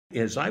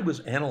As I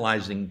was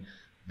analyzing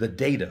the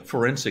data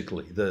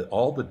forensically,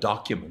 all the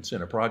documents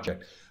in a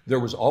project, there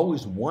was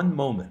always one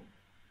moment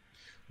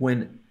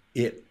when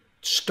it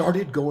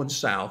started going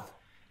south,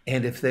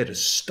 and if they'd have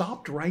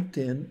stopped right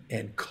then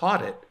and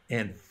caught it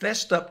and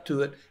fessed up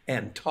to it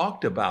and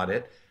talked about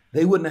it,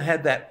 they wouldn't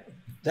have had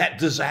that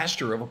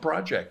disaster of a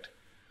project.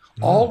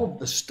 All of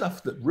the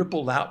stuff that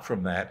rippled out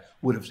from that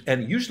would have,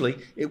 and usually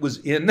it was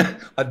in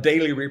a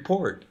daily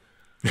report.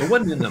 It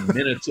wasn't in the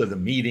minutes of the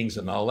meetings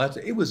and all that.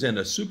 It was in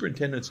a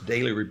superintendent's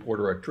daily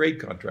report or a trade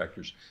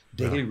contractor's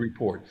daily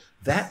report.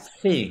 That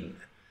thing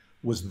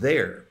was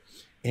there,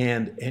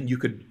 and you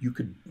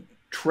could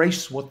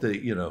trace what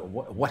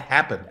what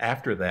happened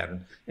after that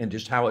and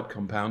just how it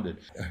compounded.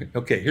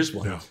 Okay, here's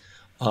one.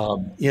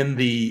 In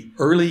the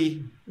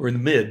early or in the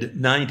mid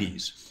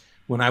 90s,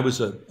 when I was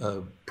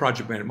a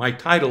project manager, my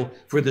title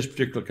for this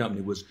particular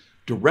company was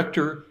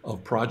Director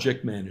of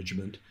Project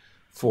Management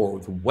for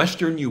the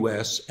Western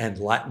US and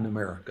Latin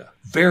America.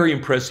 Very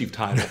impressive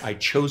title. I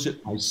chose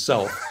it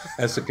myself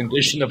as a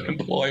condition of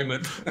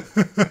employment.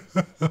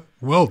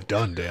 Well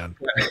done, Dan.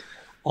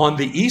 On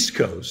the East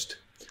Coast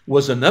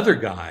was another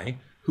guy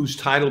whose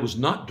title was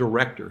not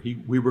director.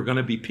 We were going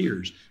to be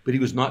peers, but he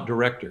was not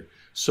director.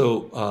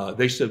 So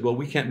they said, well,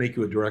 we can't make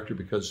you a director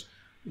because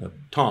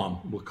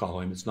Tom, we'll call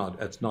him.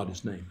 That's not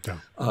his name.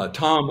 Yeah.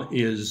 Tom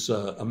is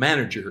a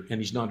manager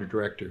and he's not a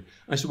director.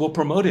 I said, well,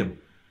 promote him,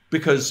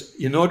 because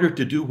in order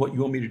to do what you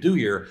want me to do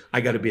here,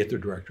 I got to be at the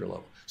director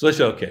level. So they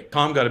said, okay,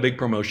 Tom got a big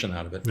promotion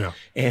out of it. Yeah.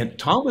 And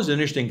Tom was an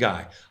interesting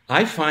guy.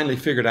 I finally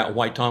figured out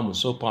why Tom was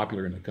so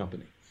popular in the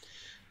company.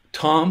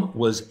 Tom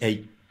was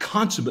a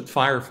consummate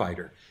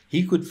firefighter.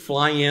 He could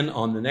fly in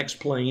on the next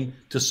plane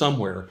to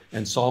somewhere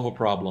and solve a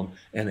problem,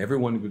 and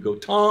everyone would go,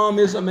 Tom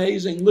is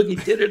amazing. Look, he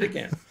did it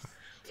again.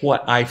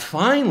 What I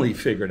finally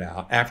figured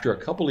out after a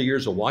couple of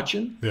years of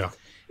watching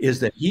is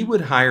that he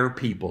would hire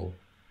people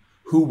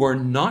who were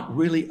not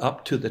really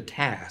up to the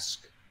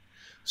task.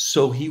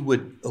 So he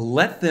would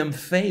let them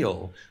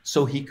fail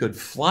so he could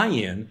fly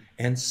in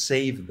and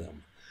save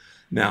them.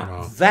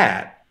 Now,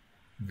 that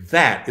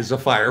is a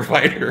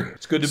firefighter.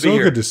 It's good to be here.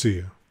 So good to see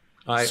you.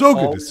 I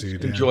good to see you,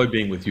 Dan. Enjoy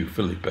being with you,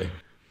 Felipe.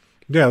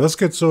 Yeah, let's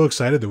get so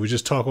excited that we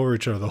just talk over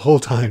each other the whole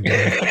time,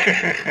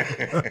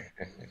 Dan.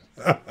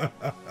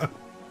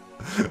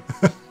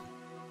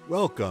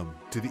 Welcome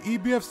to the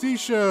EBFC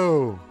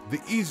show,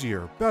 the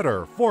easier,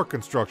 better for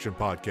construction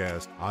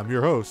podcast. I'm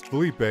your host,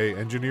 Felipe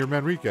Engineer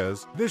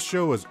Manriquez. This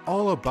show is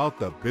all about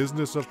the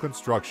business of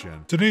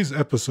construction. Today's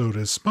episode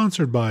is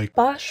sponsored by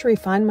Bosch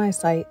Refine My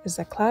Site is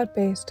a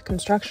cloud-based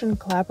construction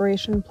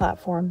collaboration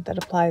platform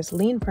that applies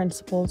lean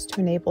principles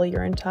to enable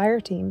your entire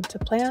team to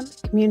plan,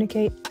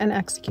 communicate, and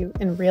execute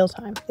in real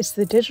time. It's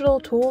the digital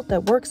tool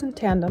that works in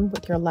tandem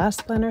with your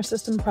last planner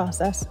system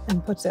process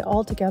and puts it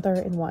all together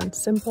in one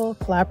simple,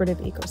 collaborative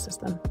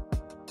ecosystem.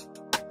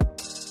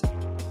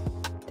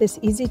 This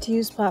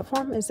easy-to-use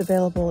platform is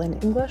available in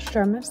English,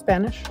 German,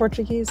 Spanish,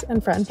 Portuguese,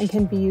 and French, and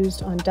can be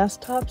used on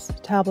desktops,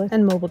 tablets,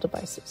 and mobile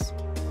devices.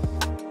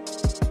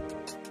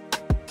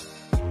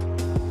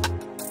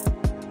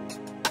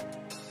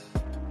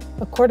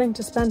 According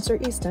to Spencer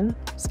Easton,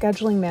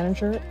 scheduling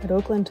manager at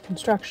Oakland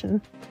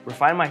Construction,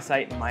 Refine My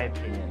Site, in my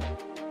opinion,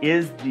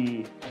 is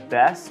the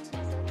best,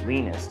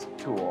 leanest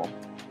tool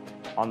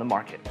on the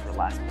market for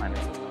last planner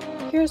system.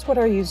 Here's what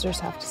our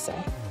users have to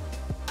say.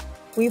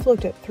 We've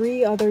looked at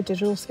 3 other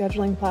digital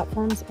scheduling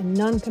platforms, and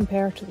none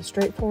compare to the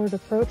straightforward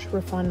approach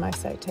Refine My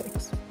Site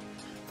takes.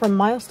 From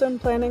milestone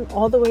planning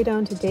all the way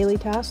down to daily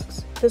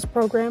tasks, this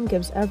program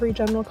gives every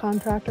general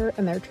contractor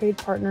and their trade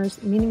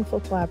partners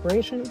meaningful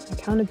collaboration,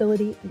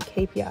 accountability, and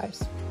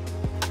KPIs.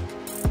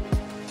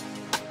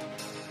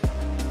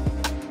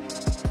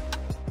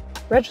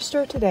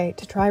 Register today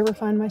to try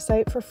Refine My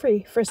Site for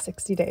free for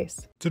 60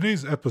 days.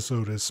 Today's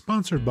episode is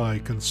sponsored by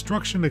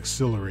Construction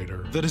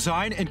Accelerator. The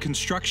design and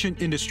construction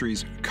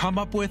industries come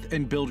up with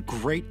and build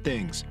great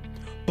things,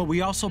 but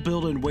we also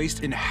build and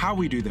waste in how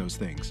we do those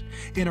things,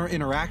 in our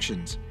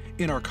interactions,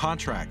 in our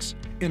contracts,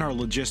 in our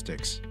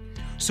logistics.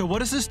 So what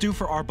does this do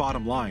for our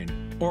bottom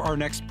line or our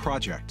next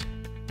project?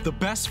 The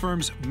best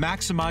firms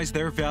maximize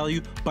their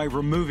value by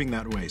removing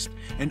that waste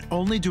and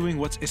only doing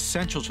what's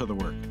essential to the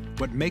work,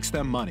 what makes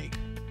them money.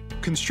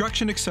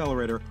 Construction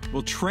Accelerator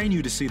will train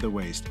you to see the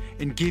waste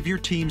and give your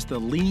teams the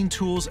lean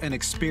tools and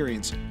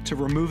experience to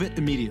remove it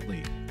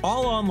immediately.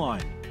 All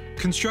online.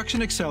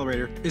 Construction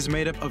Accelerator is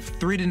made up of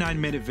 3 to 9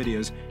 minute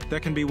videos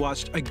that can be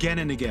watched again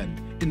and again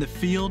in the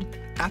field,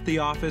 at the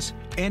office,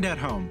 and at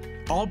home,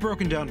 all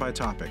broken down by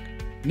topic.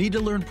 Need to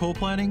learn pool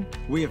planning?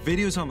 We have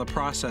videos on the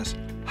process,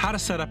 how to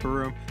set up a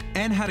room,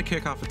 and how to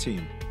kick off a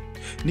team.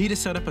 Need to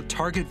set up a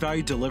target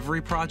value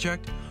delivery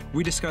project?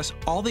 We discuss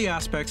all the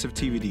aspects of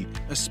TVD,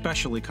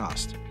 especially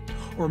cost.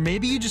 Or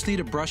maybe you just need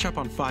to brush up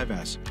on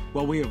 5S.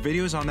 Well, we have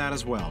videos on that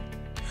as well.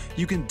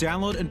 You can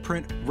download and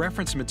print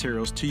reference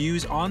materials to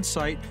use on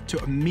site to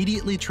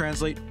immediately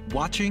translate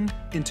watching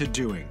into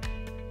doing.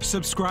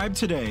 Subscribe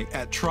today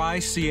at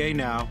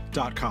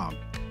trycanow.com.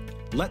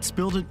 Let's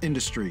build an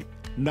industry,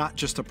 not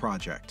just a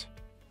project.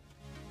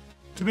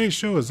 Today's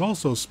show is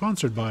also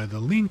sponsored by the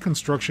Lean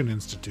Construction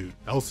Institute.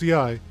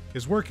 LCI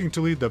is working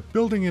to lead the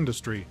building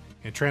industry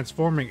in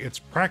transforming its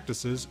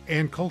practices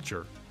and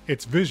culture.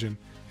 Its vision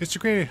is to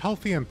create a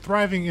healthy and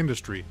thriving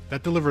industry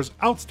that delivers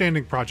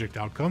outstanding project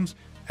outcomes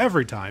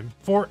every time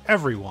for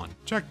everyone.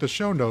 Check the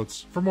show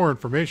notes for more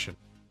information.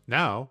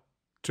 Now,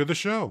 to the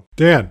show.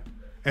 Dan,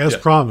 as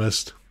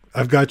promised,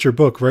 I've got your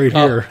book right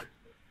here.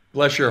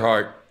 Bless your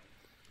heart.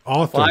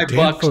 Author $5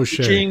 Dan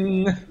Fauchier.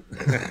 Ching.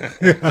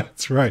 Yeah,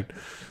 that's right.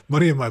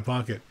 Money in my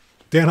pocket.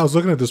 Dan, I was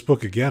looking at this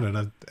book again,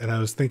 and I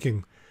was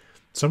thinking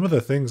some of the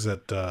things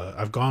that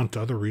I've gone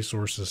to other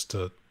resources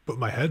to put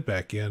my head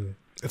back in.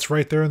 It's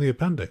right there in the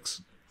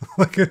appendix.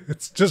 Like,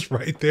 it's just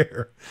right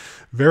there.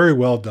 Very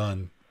well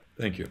done.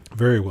 Thank you.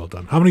 Very well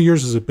done. How many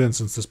years has it been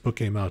since this book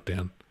came out,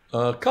 Dan?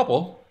 A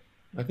couple.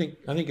 I think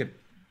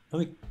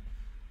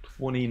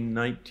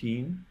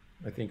 2019.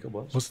 I think it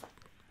was.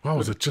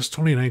 Was it just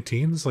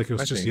 2019? It's like it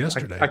was just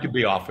yesterday. I could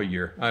be off a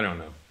year. I don't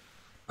know.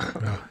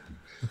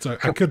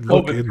 I could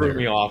look COVID in threw there.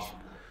 me off.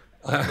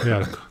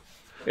 Yeah.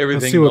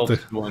 Everything else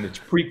is going. It's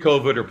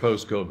pre-COVID or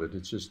post-COVID.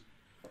 It's just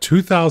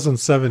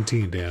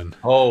 2017, Dan.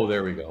 Oh,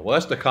 there we go. Well,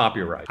 that's the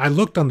copyright. I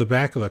looked on the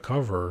back of the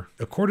cover.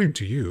 According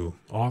to you,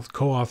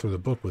 co-author of the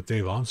book with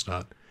Dave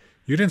Onstadt,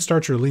 you didn't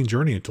start your lean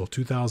journey until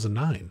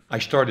 2009. I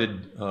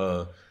started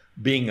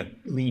being a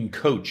lean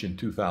coach in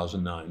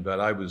 2009,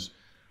 but I was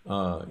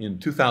in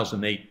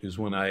 2008 is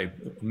when I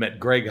met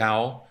Greg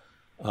Howell,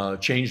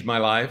 changed my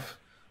life,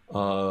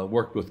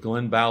 worked with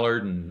Glenn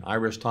Ballard and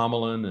Iris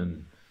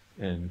Tomlin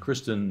and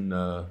Kristen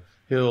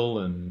Hill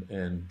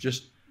and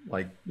just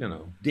like,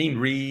 Dean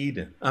Reed.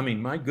 And, I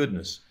mean, my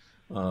goodness,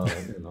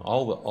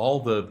 all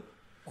the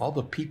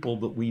people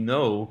that we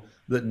know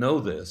that know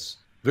this.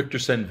 Victor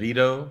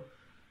Senvito,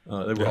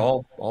 they were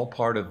all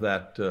part of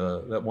that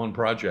one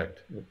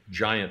project,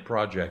 giant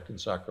project in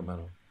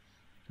Sacramento.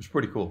 It was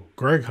pretty cool.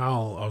 Greg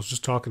Howell, I was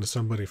just talking to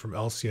somebody from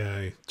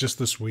LCI just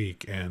this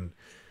week, and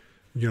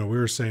we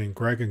were saying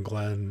Greg and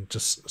Glenn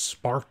just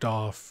sparked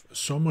off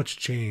so much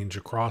change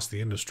across the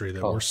industry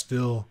that we're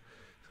still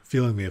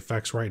feeling the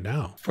effects right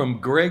now. From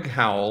Greg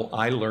Howell,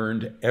 I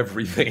learned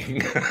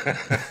everything.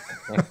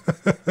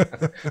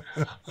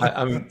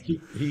 I mean,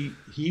 he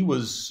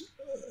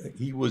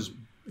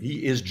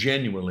is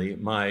genuinely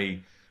my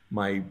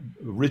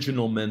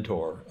original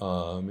mentor.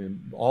 I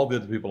mean, all the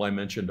other people I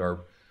mentioned are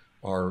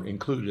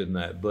included in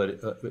that,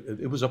 but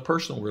it was a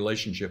personal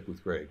relationship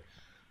with Greg,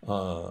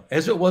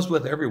 as it was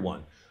with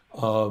everyone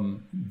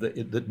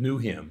that knew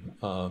him.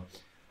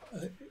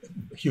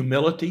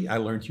 Humility, I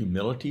learned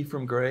humility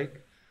from Greg.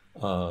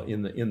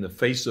 In the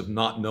face of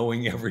not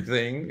knowing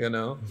everything,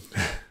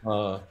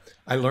 I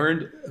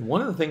learned,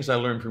 one of the things I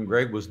learned from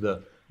Greg was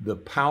the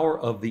power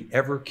of the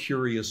ever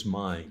curious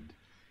mind.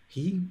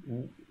 He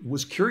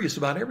was curious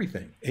about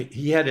everything.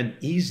 He had an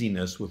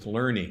easiness with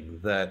learning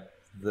that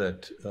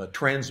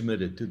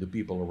transmitted to the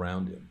people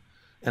around him,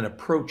 an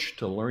approach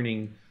to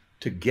learning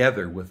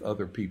together with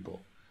other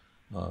people.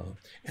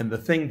 And the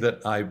thing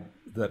that I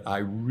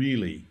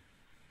really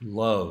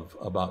love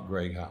about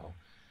Greg Howell,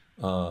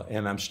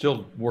 and I'm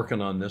still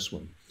working on this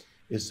one,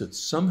 is that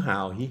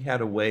somehow he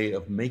had a way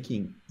of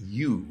making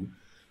you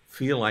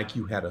feel like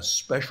you had a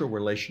special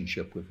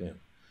relationship with him.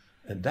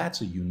 And that's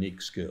a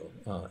unique skill.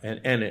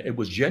 And it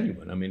was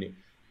genuine. I mean,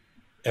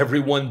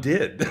 everyone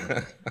did.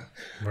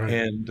 Right.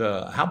 And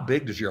how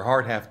big does your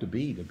heart have to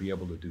be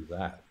able to do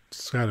that?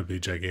 It's got to be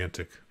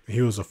gigantic.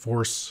 He was a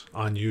force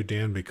on you,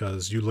 Dan,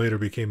 because you later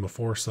became a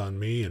force on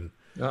me. And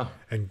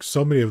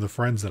so many of the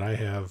friends that I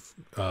have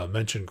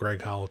mentioned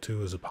Greg Howell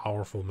too as a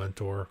powerful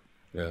mentor.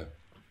 Yeah.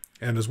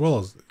 And as well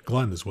as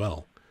Glenn as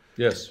well.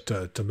 Yes.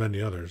 To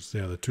many others.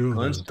 The two of them.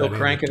 Glenn's still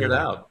cranking it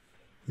out.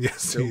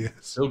 Yes, he is.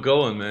 Still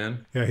going,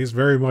 man. Yeah, he's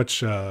very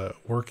much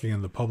working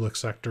in the public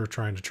sector,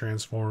 trying to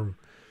transform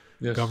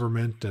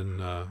government.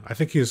 And I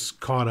think he's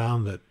caught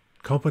on that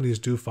companies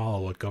do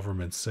follow what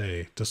governments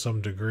say to some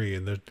degree,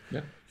 and that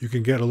you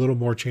can get a little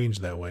more change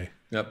that way.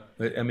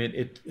 Yep. I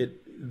mean,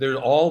 there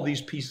are all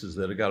these pieces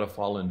that have got to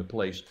fall into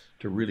place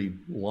to really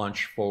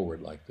launch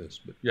forward like this.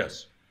 But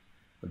yes,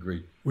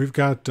 agreed. We've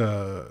got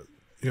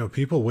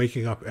people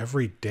waking up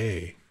every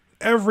day,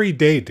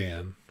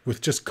 Dan,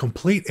 with just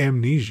complete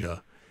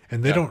amnesia,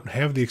 and they don't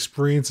have the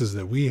experiences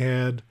that we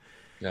had.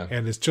 Yeah.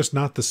 And it's just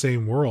not the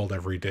same world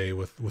every day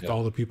with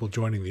all the people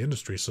joining the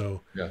industry.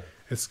 So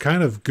it's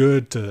kind of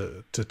good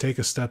to take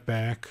a step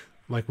back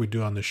like we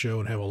do on the show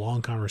and have a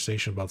long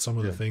conversation about some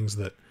of the things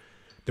that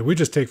we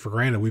just take for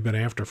granted we've been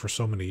after for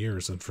so many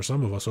years, and for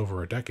some of us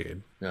over a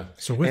decade. Yeah.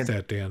 So with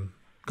that, Dan,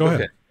 go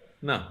ahead.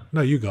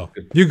 No, you go.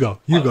 You go.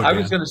 I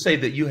was going to say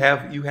that you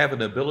have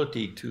an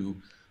ability to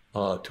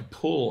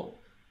pull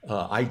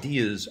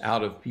ideas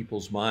out of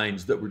people's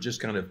minds that were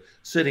just kind of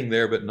sitting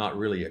there but not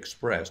really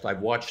expressed. I've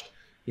watched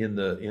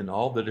in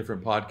all the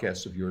different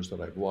podcasts of yours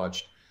that I've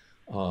watched.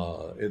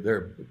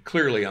 They're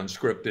clearly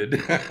unscripted.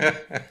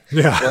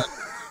 Yeah.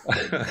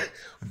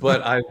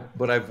 but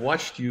I've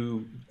watched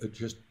you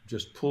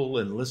just pull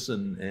and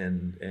listen,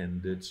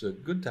 and it's a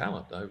good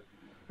talent.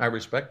 I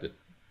respect it.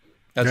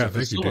 As a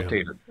thank you, Dan.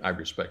 facilitator, I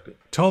respect it.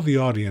 Tell the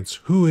audience,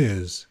 who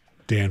is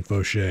Dan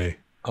Fauchier?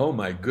 Oh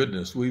my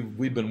goodness,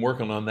 we've been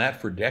working on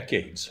that for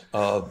decades.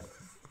 I've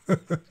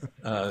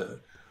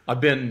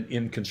been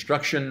in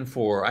construction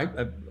for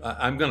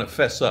I'm going to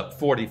fess up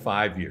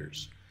 45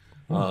 years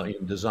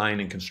in design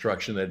and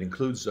construction. That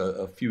includes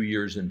a few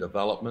years in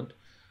development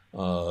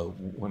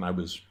when I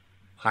was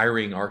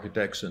hiring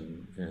architects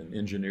and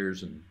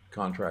engineers and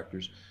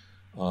contractors.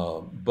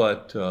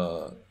 But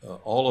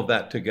all of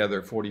that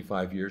together,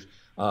 45 years.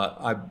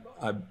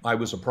 I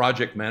was a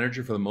project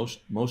manager for the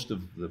most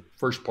of the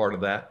first part of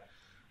that.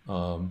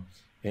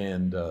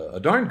 And a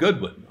darn good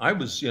one. I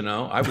was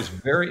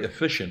very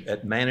efficient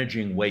at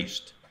managing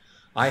waste.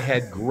 I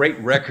had great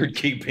record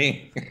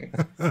keeping.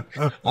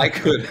 I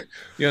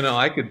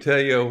could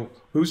tell you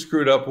who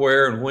screwed up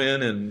where and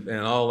when and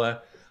all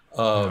that.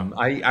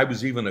 I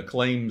was even a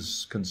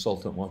claims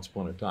consultant once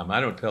upon a time. I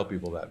don't tell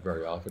people that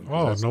very often.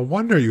 Oh, no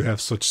wonder you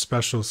have such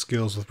special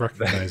skills with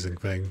recognizing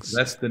things.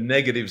 That's the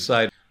negative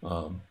side.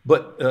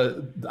 But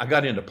I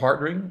got into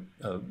partnering,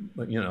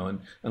 and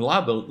a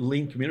lot of the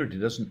lean community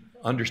doesn't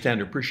understand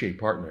or appreciate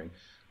partnering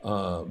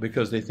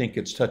because they think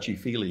it's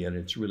touchy-feely, and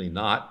it's really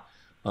not.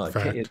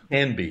 It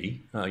can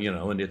be,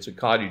 and it's a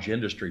cottage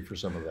industry for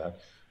some of that.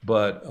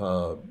 But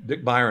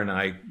Dick Byer and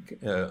I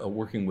are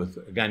working with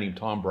a guy named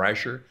Tom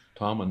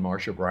and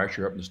Marcia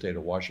Brasher up in the state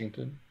of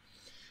Washington,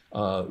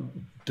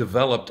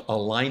 developed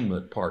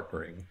alignment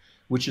partnering,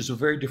 which is a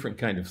very different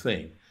kind of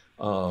thing.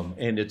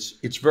 And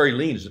it's very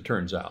lean, as it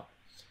turns out.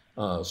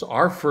 So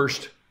our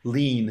first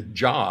lean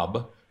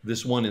job,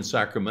 this one in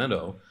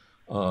Sacramento,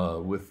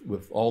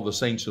 with all the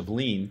saints of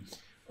lean,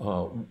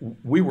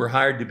 we were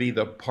hired to be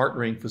the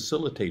partnering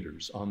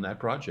facilitators on that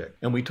project.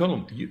 And we told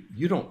them,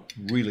 you don't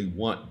really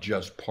want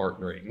just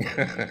partnering.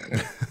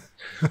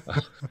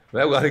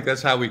 I think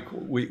that's how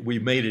we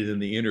made it in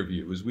the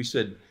interview, is we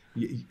said,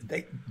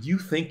 you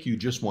think you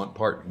just want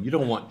partnering. You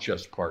don't want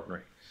just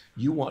partnering.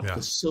 You want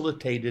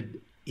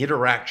facilitated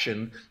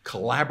interaction,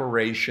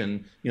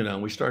 collaboration,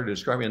 we started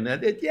describing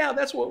that.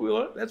 That's what we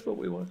want. That's what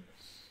we want.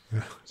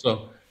 Yeah.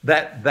 So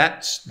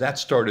that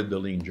started the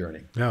lean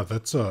journey. Yeah,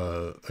 that's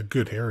a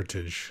good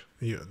heritage.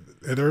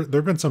 There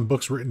have been some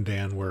books written,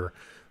 Dan, where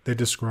they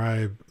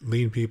describe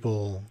lean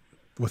people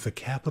with a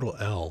capital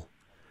L.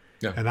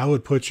 Yeah. And I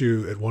would put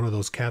you at one of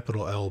those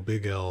capital L,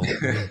 big L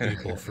lean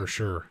people for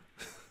sure.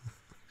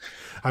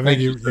 I mean,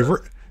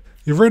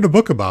 you've written a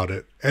book about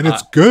it, and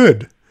it's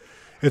good.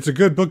 It's a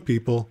good book,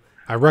 people.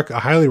 I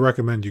highly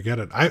recommend you get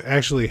it. I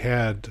actually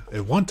had,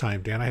 at one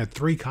time, Dan, I had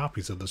 3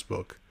 copies of this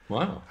book.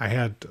 Wow. I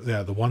had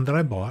the one that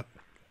I bought.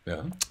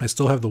 Yeah. I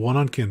still have the one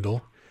on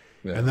Kindle.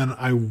 Yeah. And then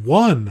I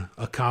won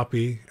a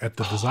copy at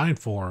the design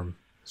forum.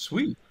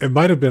 Sweet. It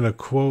might have been a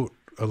quote,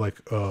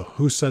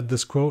 who said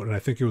this quote? And I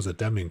think it was a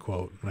Deming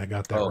quote, and I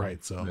got that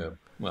right. So, yeah.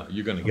 Well,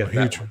 you're going to get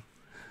that one.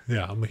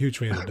 Yeah, I'm a huge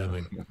fan of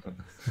Deming.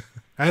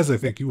 As I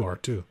think you are,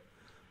 too.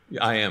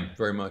 Yeah, I am,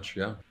 very much,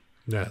 yeah.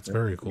 Yeah, it's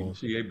very cool.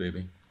 PDCA,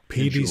 baby.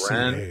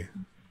 PDCA.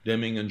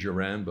 Deming and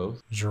Juran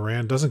both.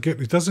 Juran doesn't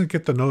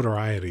get the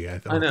notoriety I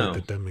don't think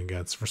that Deming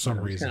gets for some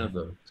reason.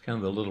 It's kind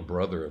of the little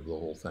brother of the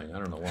whole thing. I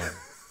don't know why.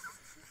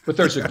 But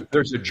there's a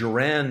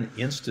Juran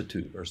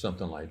Institute or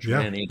something like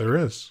Juran. Yeah, there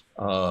is.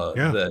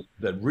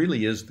 That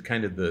really is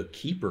the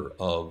keeper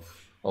of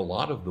a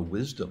lot of the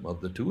wisdom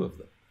of the two of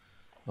them,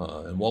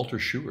 and Walter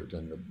Schubert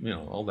and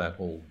all that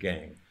whole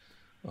gang.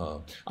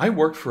 I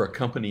worked for a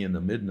company in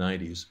the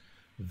mid-90s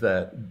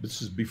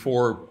this is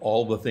before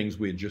all the things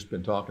we had just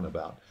been talking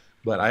about.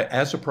 But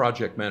as a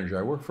project manager,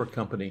 I worked for a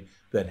company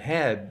that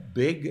had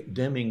big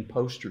Deming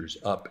posters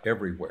up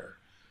everywhere,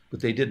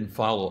 but they didn't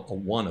follow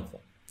one of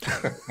them.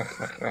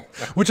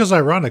 Which is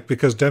ironic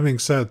because Deming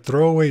said,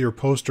 throw away your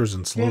posters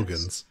and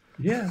slogans.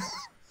 Yes.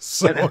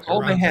 So and that's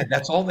all they had.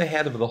 That's all they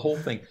had of the whole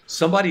thing.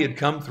 Somebody had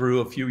come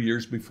through a few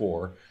years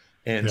before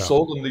and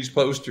sold them these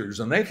posters,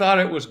 and they thought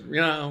it was,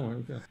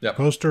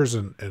 Posters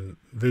and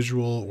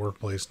visual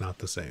workplace, not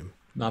the same.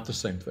 Not the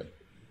same thing.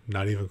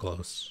 Not even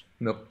close.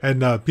 Nope.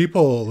 And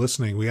people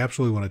listening, we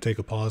absolutely want to take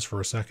a pause for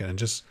a second and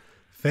just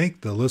thank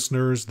the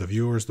listeners, the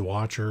viewers, the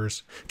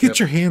watchers. Get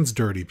your hands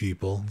dirty,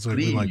 people. That's what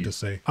we like to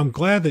say. I'm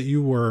glad that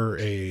you were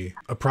a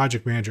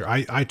project manager.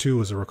 I too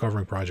was a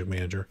recovering project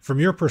manager. From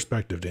your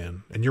perspective,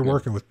 Dan, and you're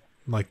working with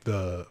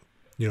the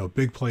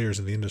big players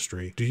in the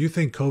industry. Do you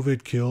think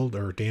COVID killed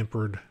or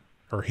dampened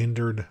or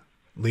hindered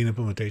lean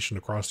implementation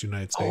across the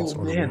United States?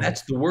 Oh man,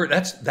 that's the word.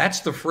 That's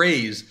the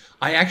phrase.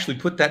 I actually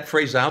put that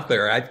phrase out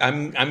there.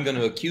 I'm going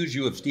to accuse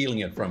you of stealing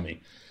it from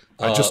me.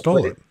 I just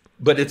stole it.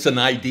 But it's an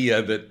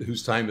idea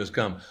whose time has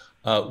come.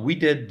 We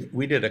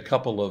did a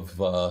couple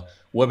of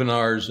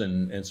webinars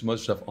and some other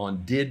stuff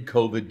on did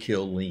COVID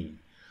kill lean?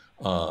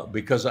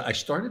 Because I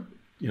started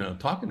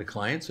talking to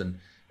clients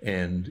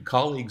and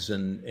colleagues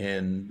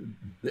and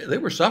they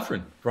were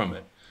suffering from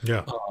it.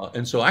 Yeah.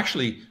 And so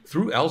actually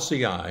through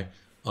LCI.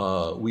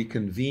 We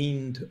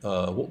convened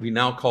what we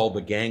now call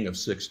the Gang of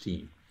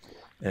 16.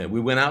 And we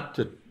went out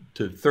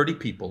to 30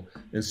 people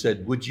and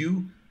said, would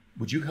you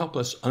help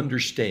us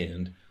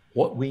understand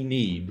what we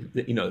need,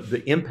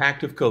 the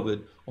impact of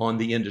COVID on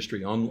the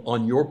industry,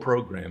 on your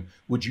program.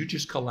 Would you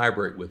just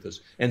collaborate with us?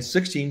 And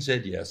 16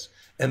 said yes.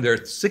 And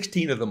they're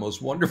 16 of the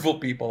most wonderful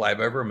people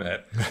I've ever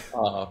met.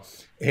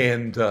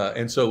 And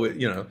so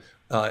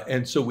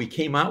we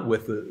came out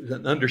with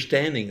an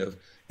understanding of,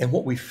 and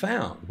what we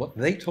found, what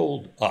they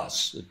told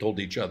us, told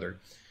each other,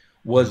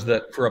 was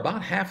that for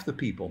about half the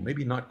people,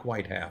 maybe not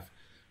quite half,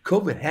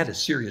 COVID had a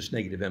serious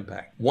negative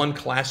impact. One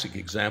classic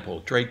example,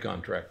 a trade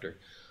contractor,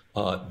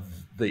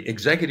 the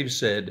executive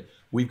said,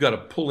 we've got to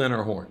pull in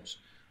our horns.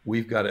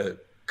 We've got to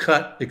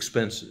cut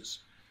expenses.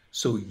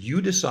 So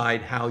you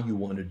decide how you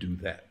want to do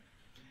that.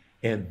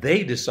 And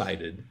they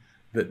decided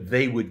that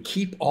they would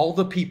keep all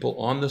the people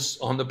on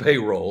the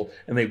payroll,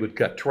 and they would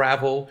cut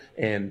travel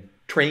and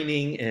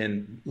training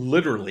and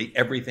literally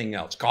everything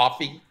else,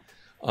 coffee,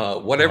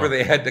 whatever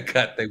they had to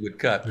cut, they would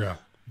cut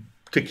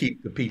to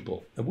keep the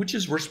people, which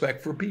is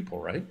respect for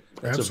people, right?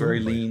 That's a very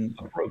lean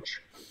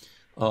approach.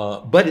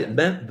 But it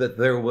meant that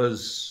there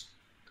was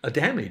a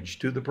damage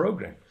to the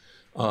program.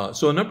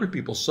 So a number of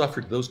people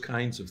suffered those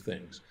kinds of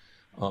things.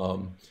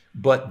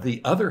 But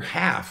the other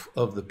half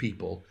of the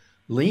people,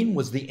 lean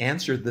was the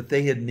answer that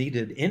they had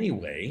needed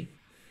anyway,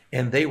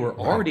 and they were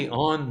already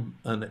on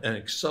an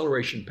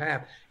acceleration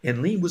path.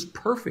 And lean was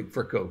perfect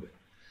for COVID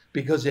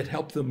because it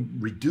helped them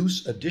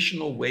reduce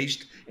additional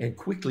waste and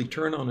quickly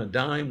turn on a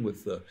dime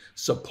with the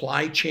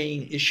supply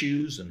chain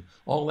issues and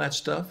all that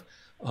stuff.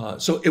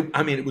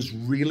 It was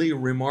really a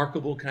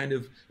remarkable kind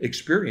of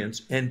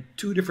experience, and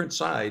two different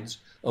sides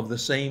of the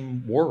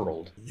same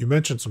world. You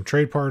mentioned some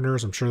trade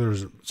partners. I'm sure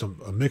there's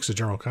a mix of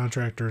general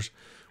contractors.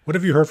 What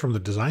have you heard from the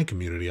design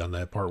community on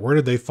that part? Where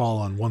did they fall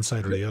on one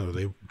side or the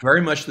other? Very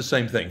much the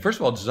same thing. First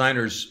of all,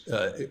 designers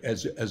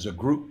as a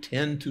group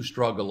tend to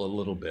struggle a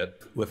little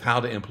bit with how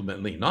to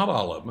implement lean. Not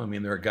all of them. I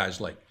mean, there are guys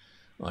like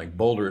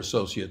Boulder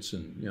Associates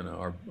and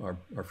our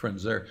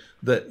friends there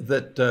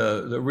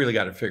that really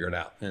got it figured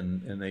out,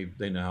 and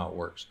they know how it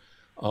works.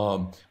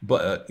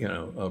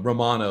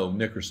 Romano,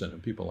 Nickerson,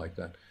 and people like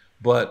that.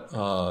 But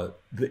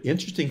the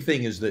interesting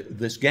thing is that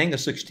this gang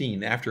of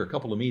 16, after a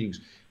couple of meetings,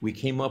 we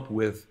came up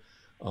with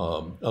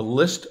a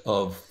list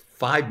of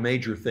 5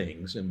 major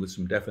things, and with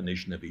some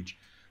definition of each,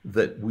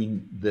 that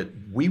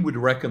we would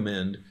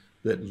recommend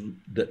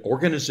that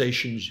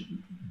organizations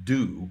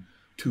do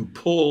to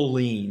pull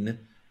lean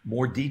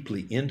more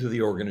deeply into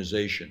the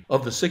organization.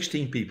 Of the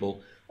 16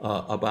 people,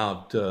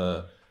 about 3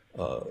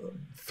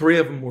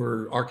 of them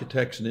were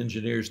architects and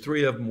engineers,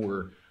 3 of them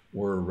were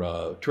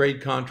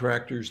trade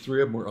contractors,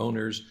 3 of them were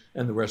owners,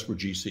 and the rest were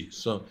GCs.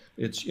 So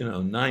it's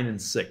 9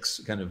 and 6,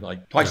 kind of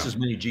like twice as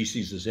many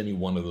GCs as any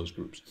one of those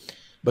groups.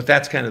 But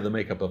that's kind of the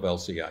makeup of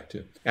LCI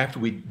too. After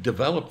we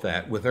developed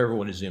that with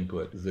everyone's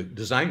input, the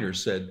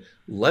designers said,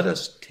 let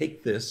us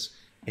take this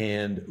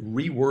and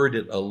reword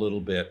it a little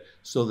bit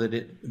so that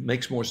it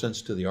makes more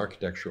sense to the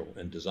architectural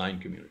and design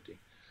community.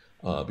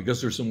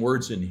 Because there's some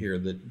words in here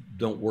that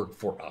don't work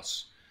for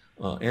us.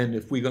 And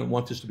if we're going to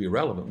want this to be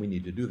relevant, we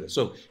need to do this.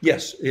 So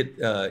yes, it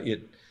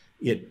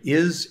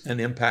is an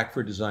impact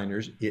for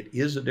designers. It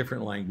is a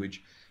different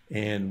language,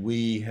 and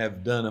we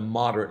have done a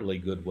moderately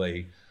good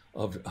way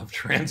of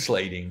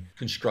translating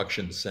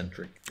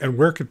construction-centric. And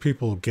where could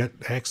people get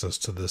access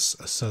to this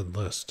said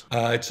list?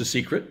 It's a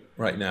secret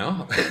right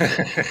now.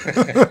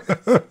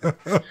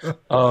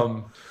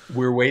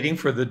 We're waiting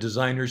for the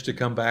designers to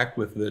come back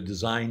with the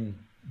design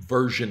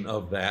version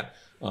of that.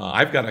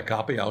 I've got a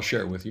copy I'll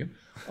share with you.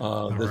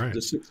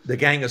 The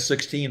gang of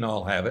 16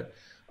 all have it.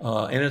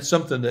 And it's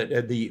something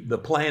that the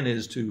plan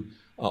is to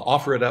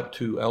offer it up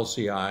to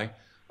LCI.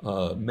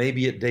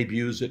 Maybe it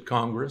debuts at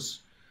Congress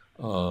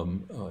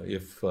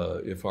if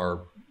our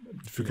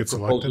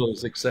proposal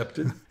is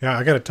accepted. Yeah,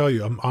 I got to tell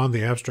you, I'm on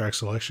the abstract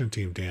selection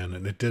team, Dan,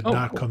 and it did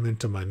not come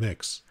into my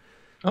mix.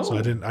 So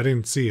I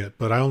didn't see it,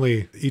 but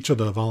each of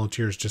the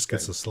volunteers just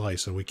gets a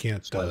slice, and we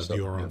can't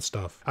view our own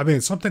stuff. I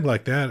mean, something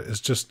like that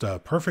is just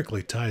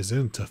perfectly ties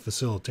into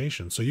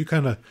facilitation. So you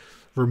kind of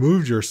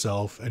removed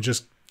yourself and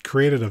just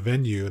created a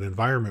venue, an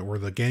environment where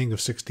the gang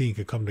of 16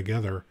 could come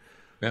together.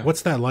 Yeah.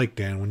 What's that like,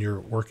 Dan, when you're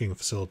working in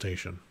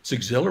facilitation? It's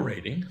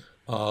exhilarating.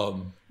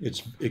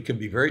 It can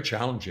be very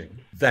challenging.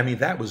 I mean,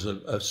 that was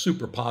a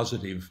super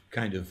positive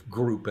kind of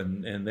group,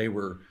 and they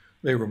were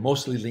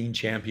mostly lean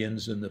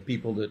champions and the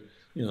people that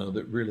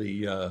that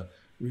really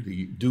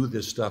do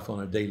this stuff on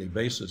a daily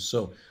basis.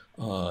 So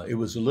it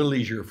was a little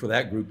easier for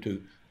that group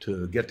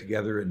to get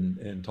together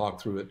and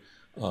talk through it.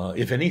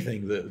 If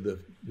anything,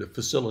 the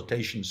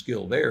facilitation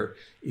skill there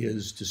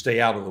is to stay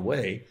out of the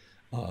way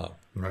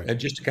and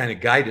just to kind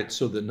of guide it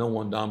so that no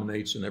one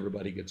dominates and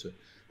everybody gets a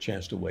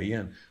chance to weigh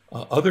in.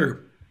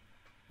 Other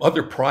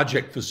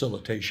project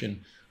facilitation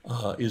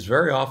is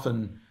very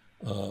often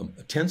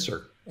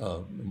tenser.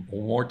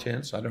 More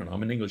tense. I don't know.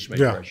 I'm an English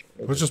major.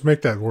 Yeah. Let's just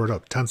make that word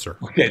up. Tenser.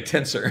 Okay,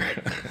 tenser.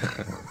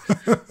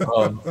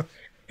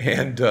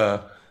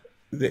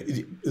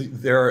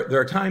 There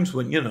are times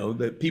when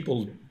that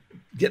people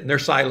get in their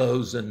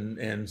silos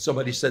and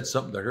somebody said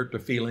something that hurt their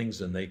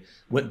feelings, and they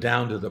went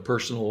down to the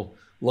personal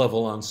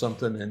level on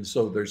something, and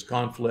so there's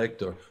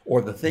conflict,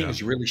 or the thing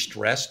is really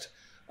stressed.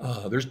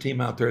 There's a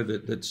team out there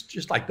that's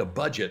just like the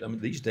budget. I mean,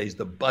 these days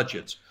the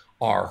budgets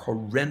are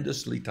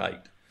horrendously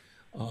tight,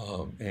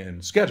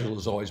 and schedule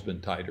has always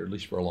been tighter, at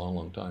least for a long,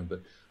 long time.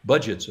 But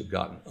budgets have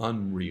gotten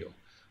unreal.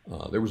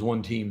 There was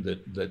one team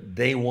that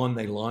day one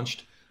they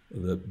launched,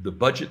 the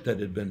budget that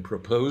had been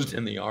proposed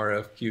in the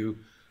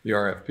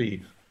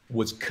RFP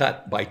was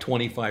cut by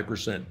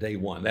 25% day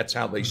one. That's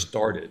how they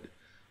started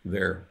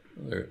their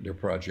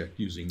project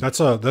using. That's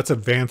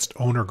advanced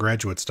owner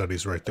graduate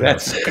studies right there.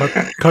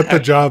 Cut the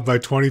job by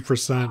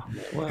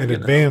 20%, and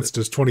advanced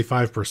is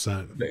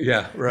 25%.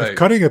 Yeah, right. If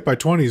cutting it by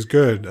 20 is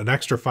good, an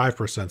extra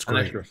 5% is great.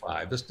 An extra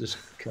 5. Let's just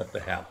cut the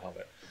half of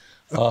it.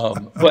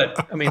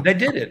 But I mean, they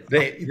did it.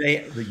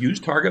 They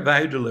used target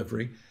value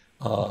delivery,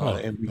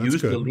 and we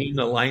used the lean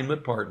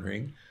alignment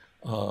partnering,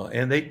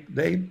 and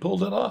they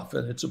pulled it off,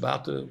 and it's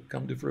about to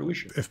come to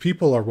fruition. If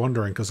people are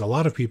wondering, because a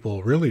lot of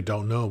people really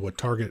don't know what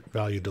target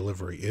value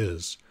delivery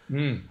is,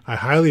 I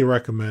highly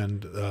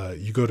recommend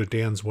you go to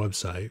Dan's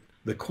website.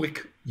 The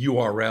quick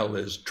URL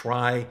is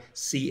try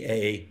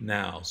CA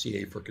now,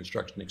 CA for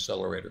Construction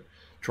Accelerator,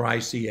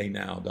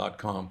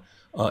 trycanow.com.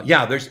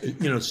 Yeah, there's,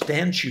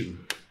 Stan Chu.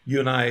 You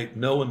and I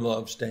know and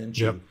love Stan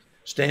Chu. Yep.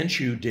 Stan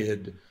Chu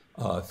did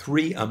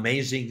 3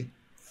 amazing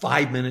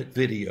 5-minute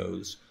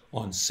videos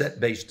on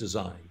set-based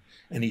design.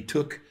 And he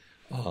took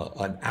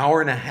an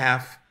hour and a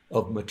half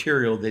of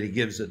material that he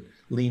gives at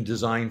Lean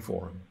Design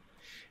Forum.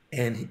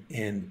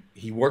 And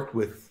he worked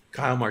with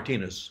Kyle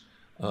Martinez,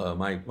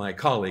 my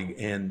colleague,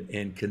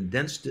 and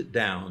condensed it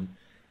down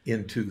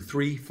into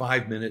 3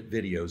 5-minute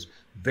videos,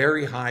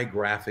 very high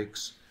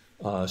graphics.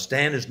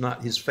 Stan is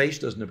not, his face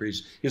doesn't appear,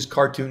 his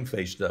cartoon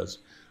face does.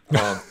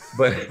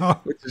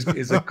 But which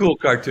is a cool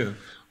cartoon.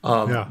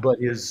 But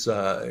his,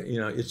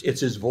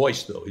 it's his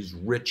voice though, his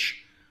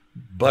rich,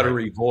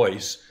 buttery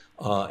voice,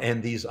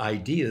 and these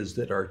ideas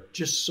that are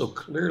just so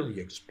clearly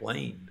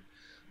explained.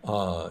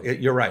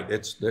 You're right.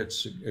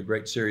 That's a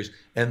great series.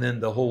 And then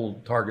the whole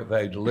target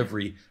value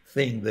delivery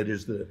thing that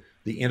is the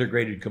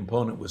integrated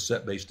component with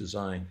set-based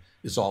design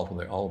is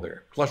all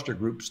there. Cluster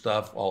group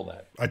stuff, all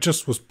that. I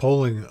just was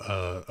polling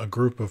a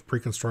group of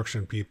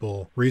pre-construction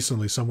people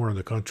recently somewhere in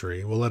the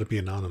country. We'll let it be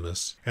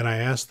anonymous. And I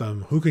asked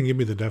them, who can give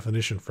me the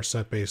definition for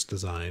set-based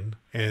design?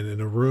 And in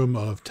a room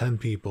of 10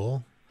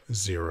 people,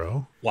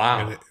 0.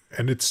 Wow.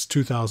 And it's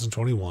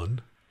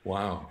 2021.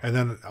 Wow. And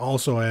then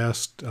also I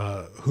asked,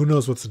 who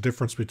knows what's the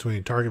difference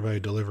between target value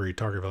delivery,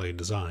 target value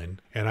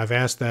design? And I've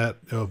asked that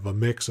of a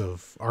mix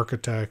of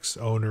architects,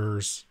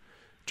 owners,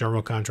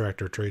 general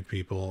contractor, trade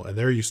people, and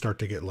there you start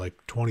to get like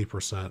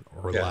 20%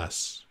 or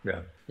less.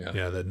 Yeah.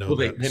 That know. Well,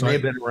 they may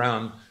have been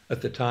around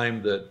at the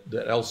time that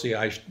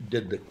LCI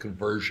did the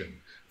conversion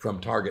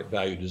from target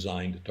value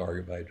design to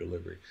target value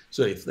delivery.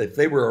 So if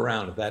they were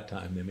around at that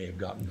time, they may have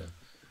gotten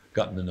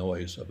the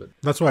noise of it.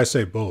 That's why I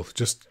say both,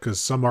 just because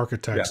some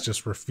architects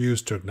just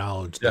refuse to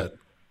acknowledge that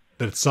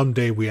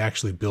someday we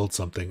actually build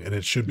something and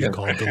it should be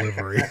called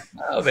delivery.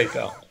 No, they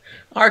don't.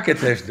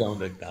 Architects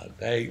don't acknowledge.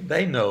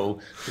 They know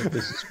that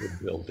this is for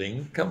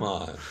building. Come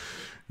on.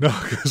 No,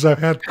 because I've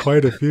had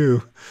quite a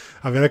few.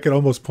 I mean, I could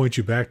almost point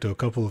you back to a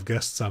couple of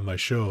guests on my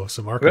show,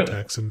 some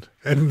architects, and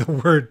the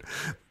word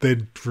they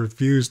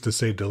refuse to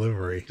say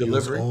delivery.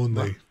 Delivery? It was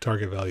only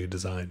target value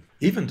design.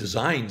 Even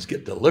designs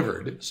get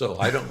delivered, so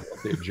I don't know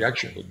what the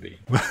objection would be.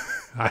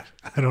 I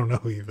don't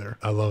know either.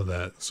 I love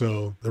that.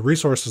 So the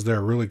resources there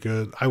are really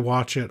good. I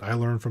watch it. I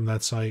learn from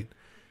that site.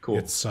 Cool.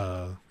 It's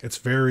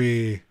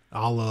very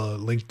a la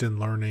LinkedIn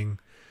Learning.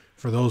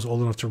 For those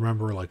old enough to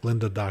remember, like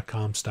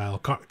lynda.com style.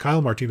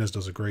 Kyle Martinez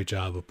does a great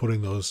job of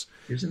putting those,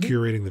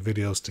 curating the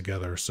videos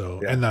together.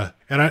 So, and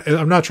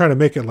I'm not trying to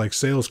make it like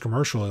sales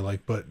commercially,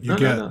 but you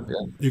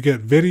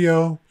get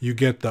video, you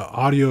get the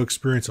audio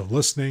experience of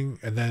listening,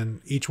 and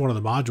then each one of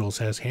the modules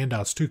has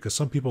handouts too, because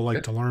some people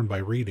like to learn by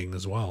reading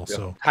as well. Yeah.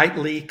 So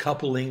tightly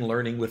coupling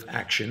learning with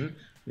action,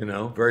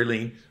 very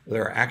lean.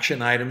 There are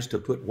action items to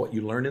put what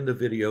you learn in the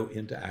video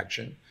into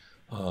action.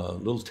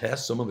 Little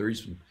tests, some of the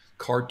recent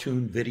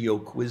cartoon video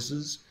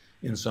quizzes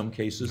in some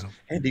cases.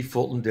 Andy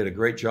Fulton did a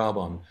great job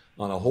on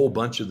a whole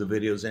bunch of the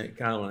videos. And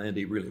Kyle and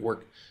Andy really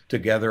worked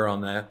together on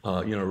that.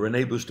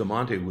 Rene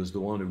Bustamante was the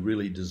one who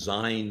really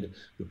designed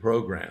the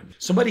program.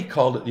 Somebody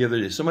called it the other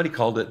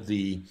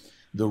day,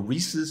 the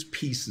Reese's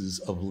Pieces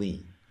of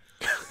Lean.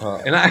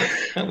 And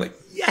I'm like,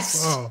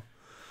 yes,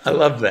 I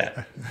love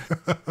that.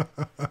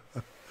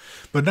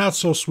 But not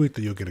so sweet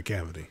that you'll get a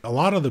cavity. A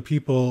lot of the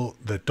people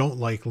that don't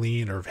like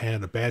lean or have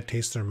had a bad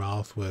taste in their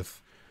mouth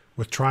with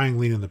trying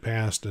lean in the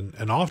past,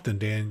 and often,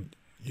 Dan,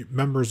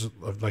 members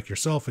of like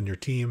yourself and your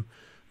team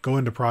go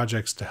into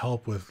projects to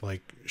help with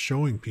like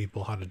showing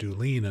people how to do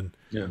lean, and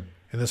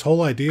this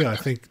whole idea, I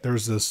think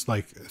there's this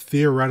like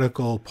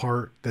theoretical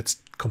part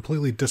that's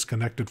completely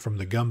disconnected from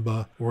the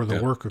Gemba where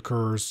the work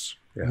occurs.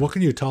 What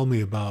can you tell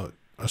me about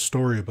a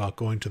story about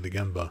going to the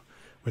Gemba?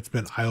 It's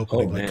been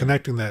eye-opening, like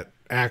connecting that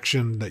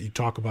action that you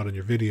talk about in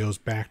your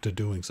videos back to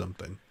doing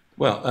something.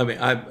 Well, I mean,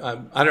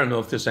 I don't know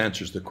if this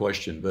answers the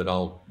question, but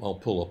I'll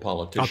pull a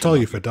politician. I'll tell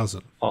you if it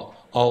doesn't.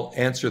 I'll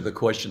answer the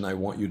question I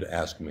want you to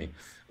ask me.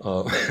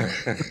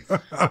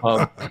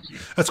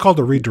 That's called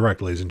the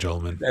redirect, ladies and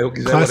gentlemen.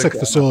 Classic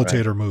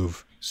facilitator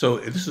move. So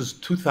this is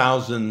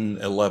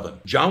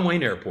 2011, John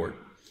Wayne Airport.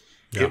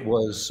 Yeah. It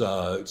was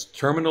it's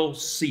Terminal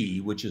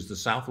C, which is the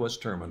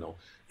Southwest Terminal,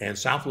 and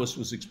Southwest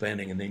was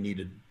expanding, and they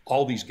needed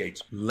all these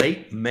gates.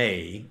 Late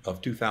May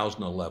of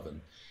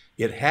 2011,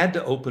 it had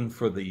to open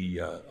for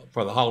the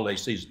holiday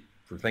season,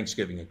 for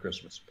Thanksgiving and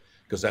Christmas,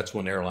 because that's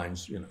when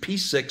airlines,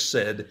 P6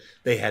 said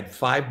they had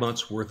 5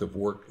 months worth of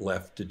work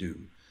left to do,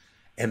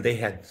 and they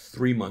had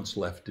 3 months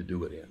left to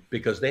do it in,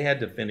 because they had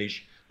to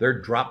finish. Their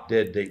drop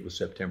dead date was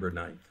September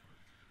 9th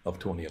of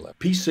 2011.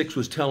 P6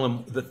 was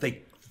telling them that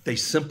they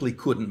simply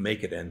couldn't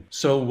make it in.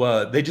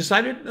 So they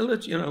decided,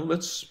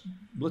 let's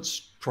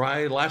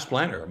try Last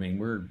Planner. I mean,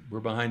 we're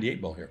behind the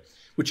 8 ball here,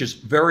 which is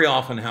very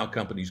often how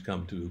companies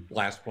come to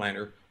Last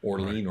Planner or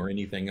Lean or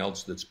anything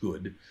else that's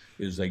good.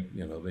 Is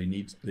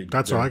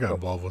that's how I got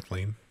involved with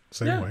Lean.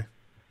 Same way.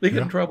 They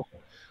get in trouble.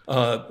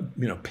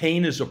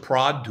 Pain is a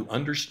prod to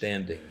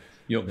understanding,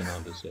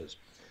 Yogananda says.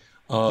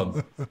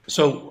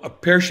 So I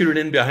parachuted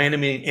in behind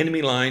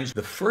enemy lines.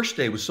 The first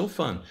day was so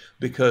fun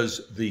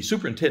because the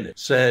superintendent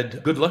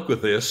said, good luck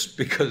with this,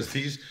 because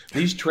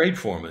these trade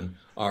foremen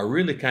are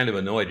really kind of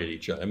annoyed at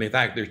each other. I mean, in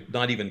fact, they're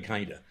not even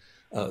kind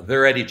of.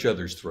 They're at each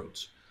other's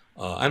throats.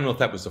 I don't know if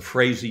that was the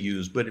phrase he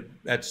used, but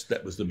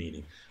that was the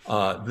meaning.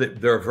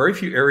 There are very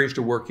few areas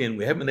to work in.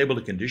 We haven't been able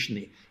to condition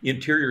the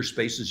interior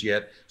spaces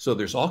yet. So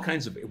there's all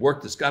kinds of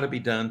work that's got to be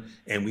done,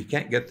 and we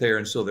can't get there.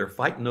 And so they're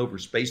fighting over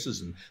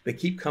spaces, and they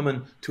keep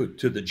coming to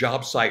the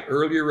job site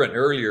earlier and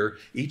earlier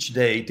each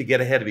day to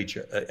get ahead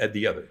of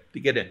the other, to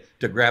get in,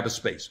 to grab a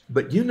space.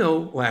 But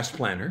Last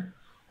Planner,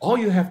 all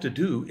you have to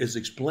do is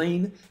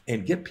explain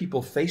and get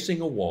people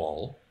facing a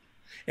wall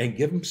and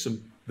give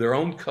them their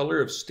own color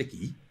of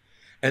sticky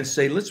and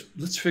say,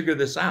 let's figure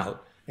this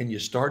out. And you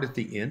start at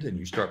the end and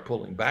you start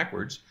pulling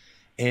backwards.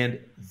 And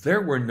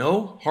there were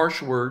no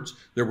harsh words.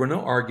 There were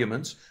no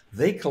arguments.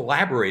 They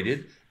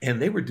collaborated,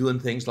 and they were doing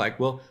things like,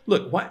 well,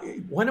 look, why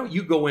don't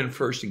you go in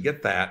first and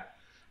get that?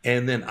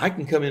 And then I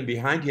can come in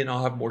behind you and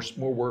I'll have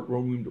more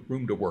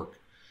room to work.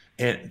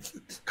 And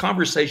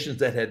conversations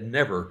that had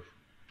never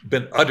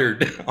been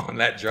uttered on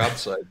that job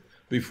site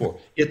before.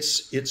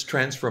 It's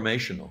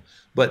transformational.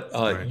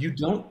 But you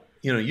don't,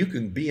 you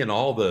can be in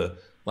all the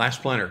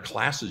Last Planner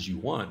classes you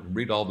want and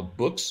read all the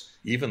books,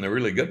 even the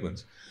really good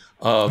ones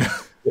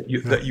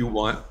that you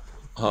want.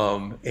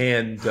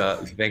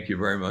 Thank you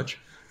very much.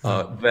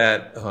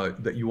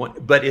 That you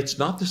want, but it's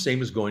not the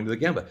same as going to the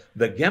Gemba.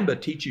 The Gemba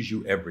teaches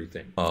you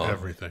everything.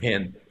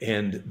 Everything.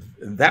 And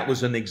that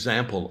was an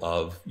example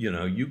of,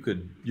 you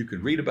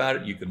could read about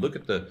it, you could look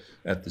at the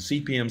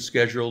CPM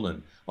schedule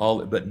and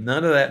all, but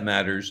none of that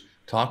matters.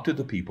 Talk to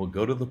the people,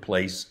 go to the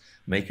place,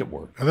 make it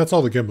work. And that's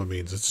all the Gemba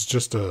means. It's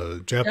just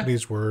a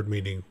Japanese word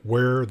meaning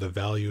where the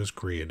value is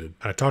created.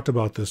 I talked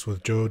about this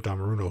with Joe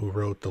Damaruno, who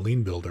wrote The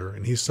Lean Builder,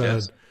 and he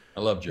said,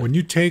 I love Joe. When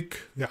you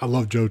take, I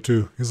love Joe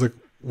too. He's like,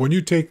 when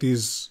you take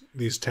these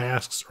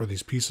tasks or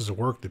these pieces of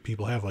work that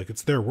people have, like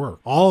it's their work,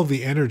 all of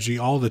the energy,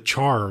 all the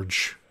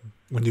charge,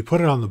 when you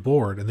put it on the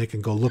board and they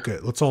can go look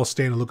at, let's all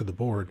stand and look at the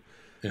board.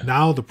 Yeah.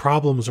 Now the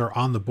problems are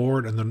on the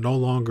board and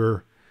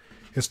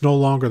it's no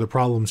longer the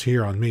problems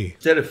here on me.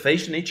 Instead of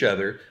facing each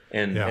other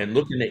and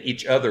looking at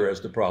each other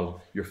as the problem,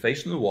 you're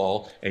facing the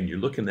wall and you're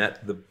looking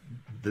at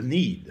the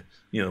need.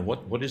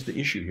 What is the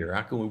issue here?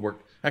 How can we work?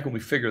 How can we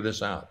figure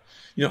this out?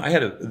 I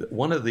had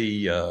one of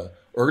the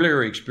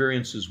earlier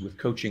experiences with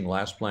coaching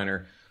Last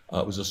Planner.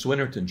 Was a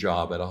Swinnerton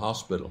job at a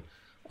hospital,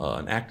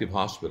 an active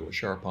hospital, a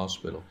Sharp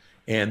hospital.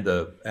 And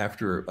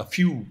after a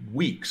few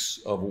weeks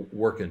of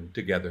working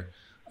together,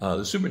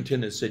 the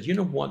superintendent said, you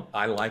know what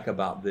I like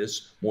about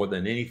this more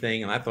than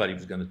anything? And I thought he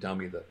was going to tell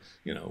me that,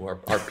 our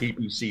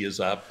PPC is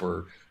up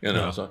or,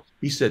 So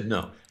he said,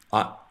 no.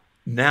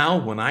 Now,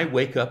 when I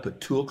wake up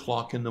at 2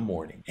 o'clock in the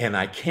morning and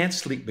I can't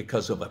sleep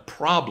because of a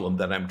problem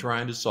that I'm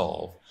trying to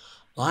solve,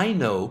 I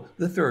know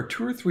that there are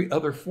 2 or 3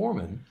 other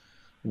foremen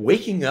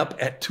waking up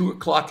at 2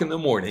 o'clock in the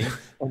morning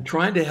and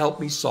trying to help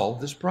me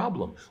solve this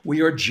problem. We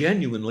are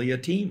genuinely a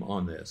team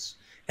on this.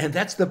 And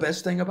that's the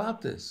best thing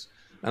about this.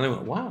 And I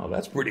went, wow,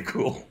 that's pretty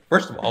cool.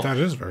 First of all, that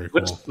is very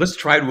cool. Let's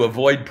try to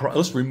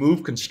let's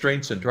remove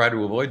constraints and try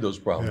to avoid those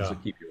problems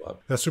that keep you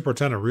up. That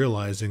superintendent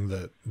realizing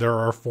that there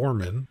are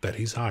foremen that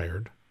he's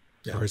hired,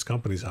 or his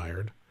company's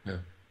hired,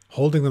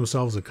 holding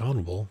themselves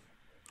accountable.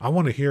 I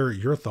want to hear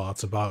your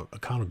thoughts about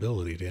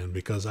accountability, Dan,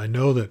 because I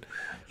know that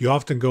you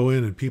often go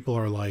in and people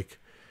are like,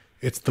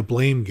 it's the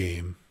blame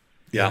game.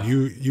 Yeah.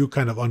 And you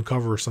kind of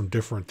uncover some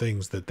different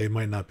things that they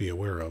might not be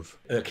aware of.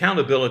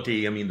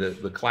 Accountability, I mean,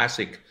 the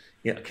classic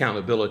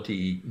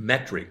accountability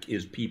metric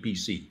is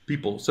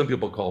PPC. Some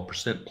people call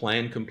percent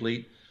plan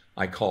complete.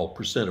 I call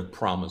percent of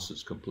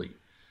promises complete,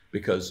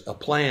 because a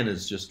plan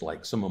is just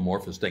like some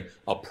amorphous thing.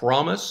 A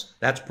promise,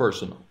 that's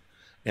personal.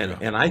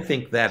 And I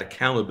think that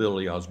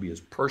accountability ought to be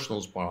as personal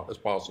as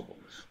possible.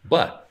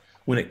 But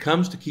when it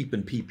comes to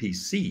keeping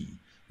PPC,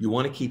 you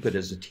want to keep it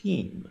as a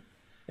team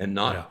and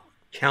not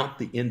count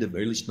the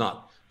individual, at least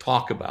not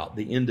talk about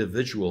the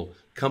individual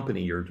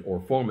company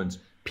or foreman's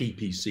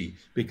PPC,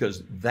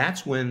 because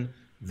that's when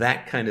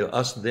that kind of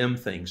us-them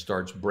thing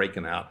starts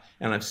breaking out.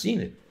 And I've seen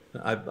it.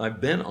 I've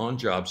been on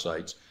job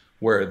sites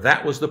where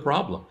that was the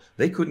problem.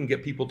 They couldn't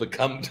get people to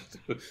come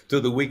to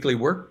the weekly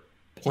work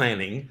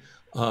planning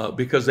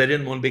because they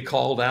didn't want to be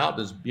called out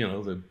as,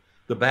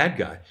 the bad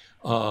guy.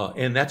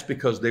 And that's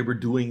because they were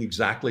doing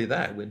exactly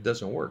that. It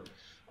doesn't work.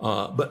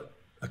 But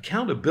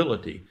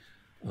accountability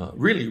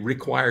really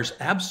requires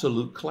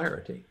absolute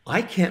clarity.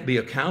 I can't be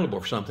accountable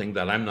for something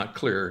that I'm not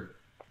clear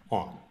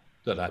on,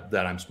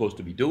 that I'm supposed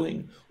to be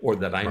doing, or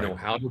that I know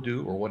how to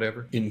do, or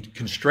whatever. In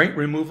constraint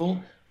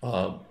removal,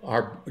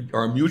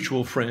 our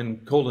mutual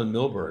friend Colin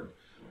Milberg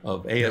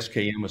of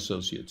ASKM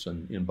Associates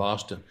in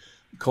Boston,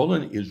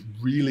 Colin is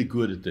really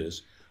good at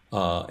this,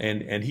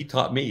 and he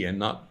taught me, and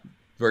not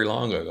very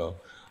long ago,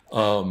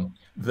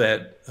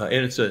 that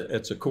and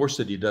it's a course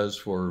that he does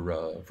for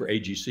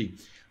AGC,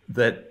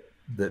 that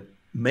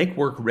make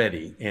work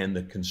ready and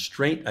the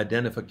constraint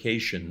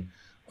identification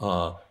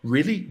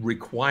really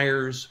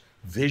requires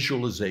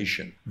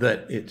visualization.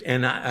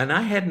 And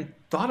I hadn't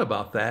thought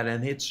about that,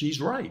 and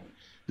he's right,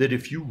 that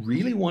if you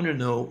really want to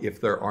know if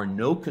there are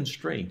no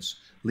constraints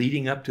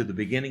leading up to the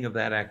beginning of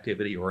that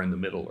activity or in the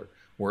middle or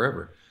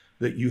wherever,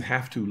 that you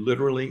have to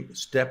literally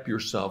step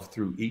yourself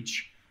through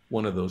each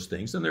one of those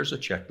things. And there's a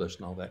checklist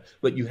and all that,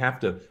 but you have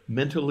to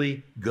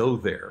mentally go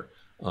there,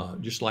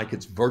 just like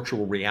it's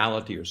virtual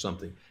reality or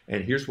something.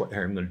 And here's what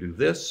I'm going to do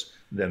this,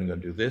 then I'm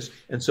going to do this.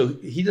 And so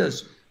he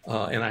does,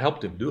 and I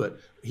helped him do it.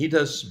 He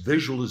does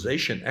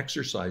visualization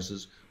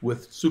exercises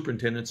with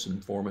superintendents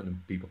and foremen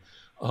and people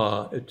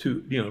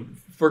to,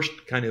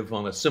 first kind of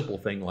on a simple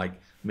thing like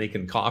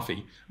making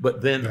coffee,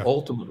 but then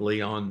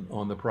ultimately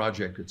on the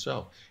project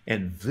itself,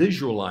 and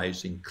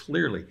visualizing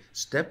clearly,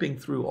 stepping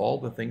through all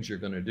the things you're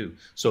going to do.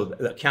 So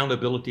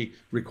accountability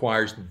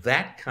requires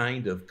that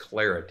kind of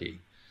clarity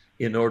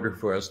in order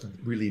for us to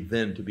really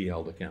then to be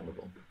held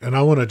accountable. And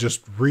I want to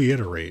just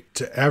reiterate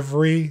to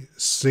every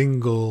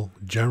single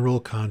general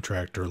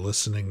contractor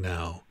listening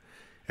now,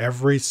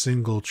 every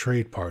single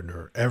trade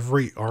partner,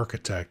 every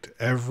architect,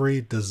 every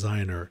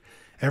designer,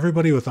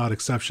 everybody without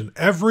exception,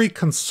 every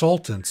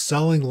consultant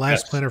selling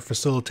last planner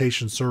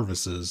facilitation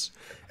services,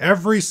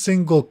 every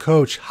single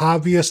coach,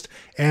 hobbyist,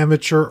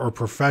 amateur, or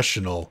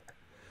professional,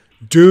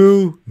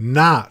 do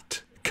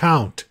not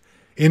count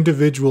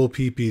individual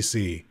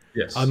PPC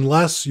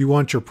unless you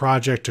want your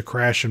project to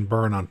crash and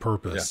burn on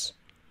purpose.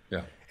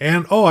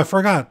 And, I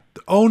forgot,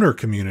 the owner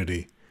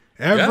community.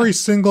 Every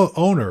single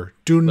owner,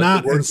 do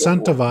not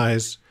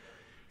incentivize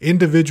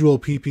individual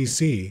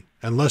PPC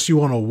unless you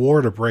want a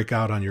war to break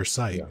out on your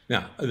site.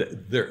 Now,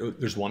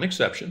 there's one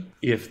exception.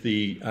 If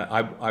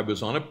I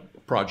was on a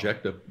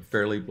project, a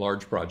fairly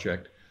large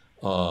project,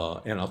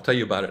 and I'll tell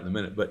you about it in a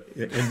minute. But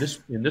in this,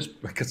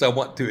 because I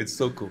want to, it's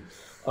so cool.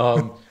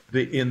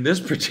 In this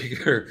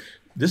particular,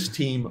 this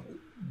team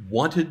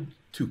wanted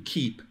to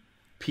keep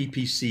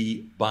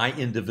PPC by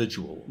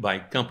individual, by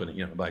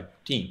company, by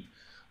team.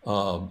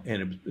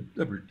 And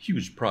it was a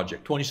huge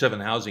project, 27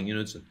 housing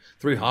units and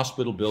 3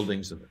 hospital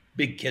buildings and a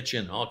big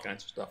kitchen, all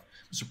kinds of stuff.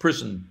 It's a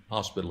prison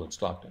hospital in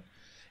Stockton.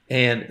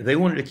 And they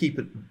wanted to keep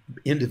it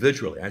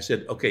individually. I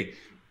said, okay,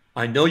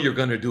 I know you're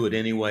going to do it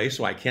anyway,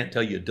 so I can't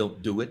tell you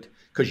don't do it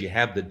because you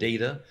have the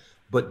data,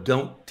 but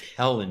don't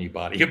tell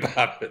anybody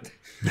about it.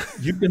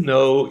 You can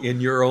know in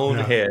your own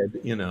head,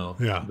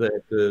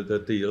 that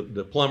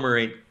the plumber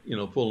ain't,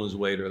 pulling his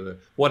weight or the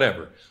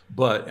whatever.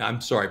 But I'm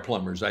sorry,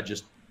 plumbers, I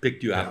just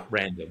picked you out at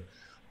random.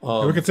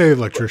 We could say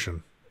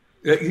electrician.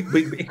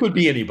 It could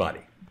be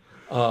anybody.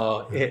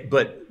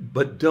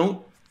 But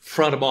don't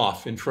front them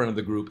off in front of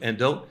the group, and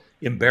don't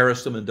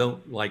embarrass them, and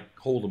don't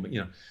hold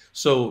them.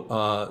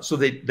 So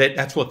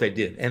that's what they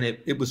did, and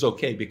it was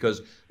okay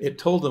because it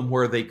told them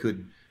where they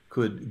could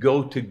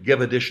go to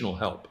give additional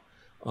help.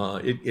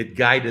 It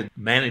guided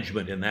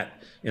management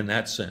in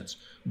that sense.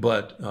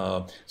 But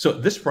so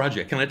this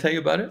project, can I tell you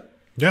about it?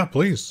 Yeah,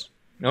 please.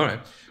 All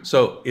right.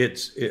 So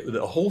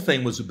the whole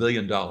thing was $1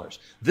 billion.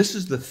 This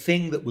is the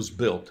thing that was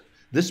built.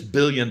 This $1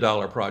 billion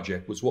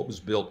project was what was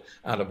built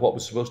out of what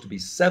was supposed to be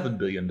 $7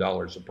 billion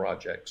of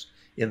projects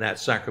in that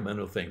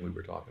Sacramento thing we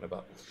were talking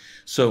about.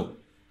 So,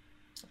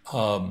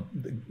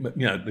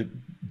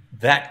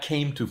 that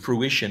came to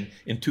fruition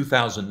in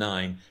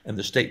 2009, and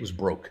the state was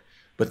broke.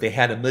 But they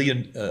had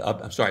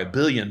 $1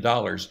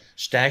 billion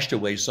stashed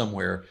away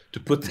somewhere to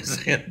put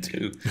this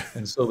into,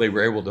 and so they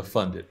were able to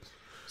fund it.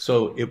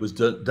 So it was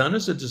done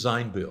as a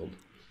design build,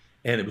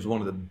 and it was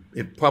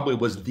it probably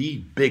was the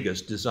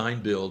biggest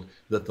design build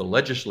that the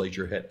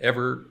legislature had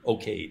ever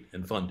okayed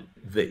and funded.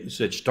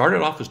 So it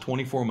started off as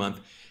 24 months,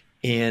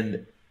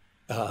 and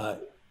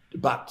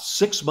about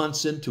 6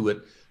 months into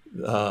it,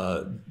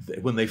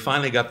 when they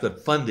finally got the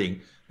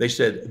funding, they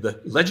said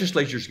the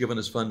legislature's given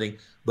us funding,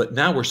 but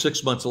now we're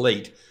 6 months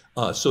late,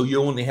 so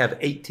you only have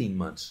 18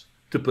 months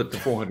to put the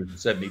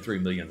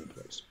 $473 million in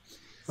place.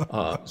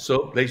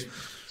 So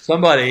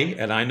somebody,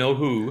 and I know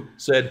who,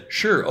 said,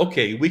 sure,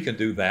 okay, we can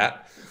do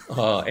that.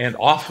 And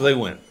off they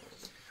went.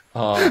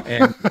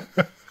 And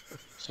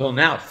So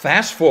now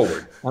fast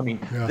forward. I mean,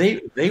 Yeah. they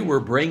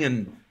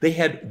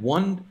had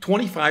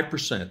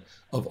 25%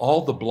 of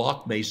all the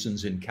block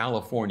masons in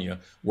California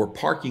were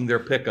parking their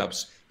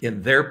pickups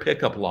in their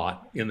pickup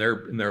lot, in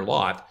their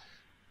lot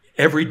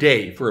every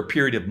day for a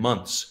period of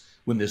months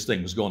when this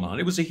thing was going on.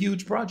 It was a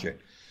huge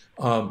project.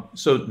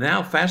 So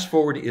now fast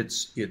forward,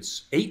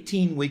 it's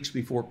 18 weeks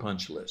before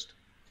punch list.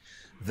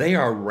 They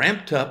are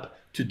ramped up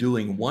to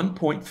doing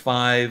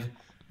 $1.5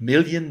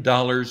 million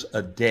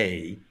a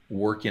day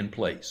work in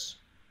place.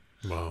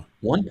 Wow.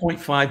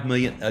 1.5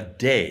 million a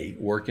day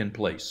work in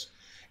place.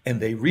 And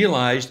they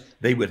realized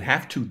they would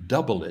have to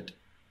double it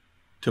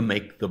to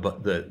make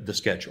the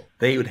schedule.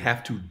 They would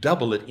have to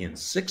double it in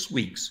 6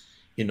 weeks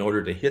in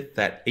order to hit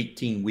that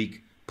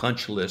 18-week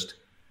punch list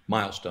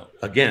milestone.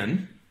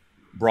 Again,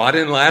 brought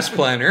in last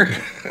planner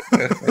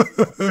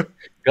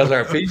because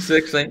our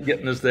P6 ain't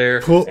getting us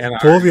there. Pull the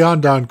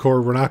Ondon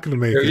cord. We're not going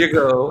to make it. There you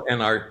go.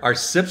 And our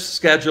SIPS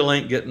schedule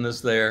ain't getting us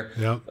there.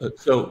 Yep.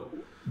 So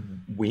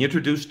we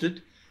introduced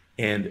it,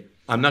 and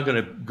I'm not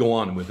going to go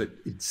on with it.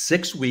 In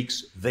 6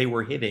 weeks, they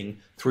were hitting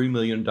 $3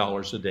 million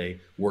a day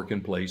work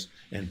in place.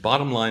 And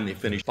bottom line, they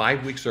finished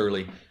 5 weeks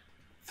early,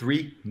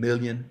 $3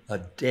 million a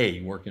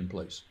day work in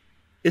place.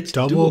 It's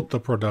double doable. the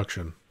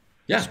production.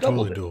 Yeah, it's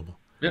totally it. doable.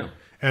 Yeah.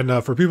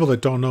 And for people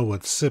that don't know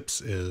what SIPS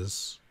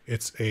is,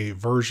 it's a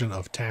version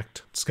of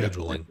TACT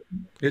scheduling.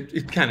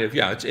 It kind of,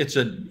 yeah,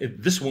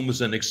 this one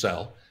was in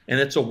Excel, and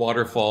it's a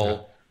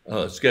waterfall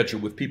schedule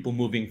with people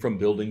moving from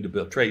building to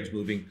build, trades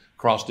moving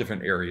across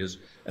different areas.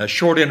 A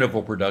short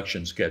interval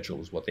production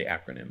schedule is what the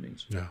acronym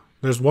means. Yeah.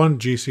 There's one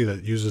GC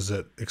that uses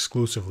it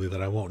exclusively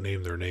that I won't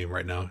name their name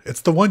right now.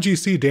 It's the one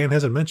GC Dan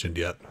hasn't mentioned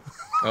yet.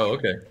 Oh,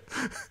 okay.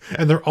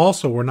 And they're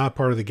also, we're not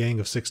part of the gang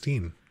of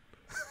 16.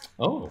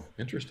 Oh,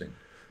 interesting.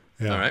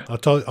 Yeah. All right. I'll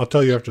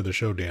tell you after the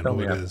show, Dan,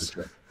 who it is.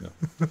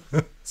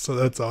 Yeah. So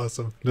that's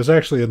awesome. There's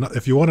actually,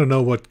 if you want to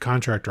know what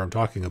contractor I'm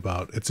talking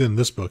about, it's in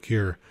this book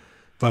here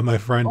by my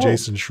friend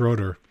Jason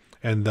Schroeder,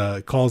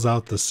 and calls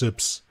out the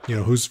SIPs,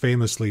 who's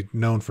famously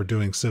known for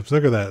doing SIPs.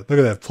 Look at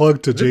that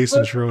plug to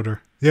Jason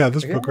Schroeder. Yeah,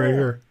 this book right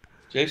here.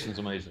 Jason's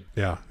amazing.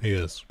 Yeah, he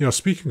is.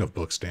 Speaking of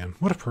books, Dan,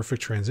 what a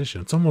perfect transition.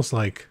 It's almost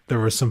like there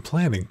was some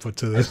planning put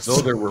to this. As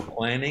though there were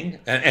planning,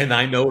 and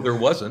I know there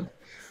wasn't.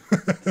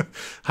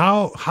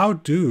 How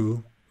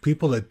do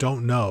people that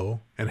don't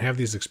know and have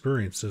these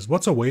experiences,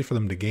 what's a way for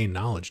them to gain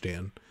knowledge,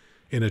 Dan,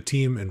 in a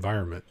team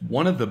environment?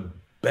 One of the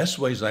best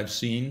ways I've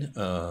seen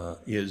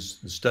is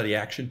the study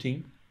action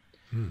team.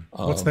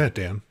 What's that,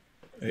 Dan?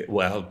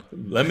 Well,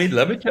 let me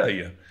tell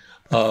you.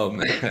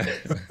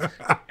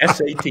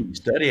 SAT,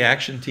 study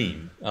action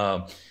team.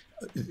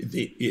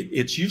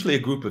 It's usually a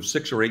group of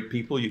 6 or 8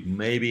 people. You can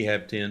maybe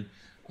have 10,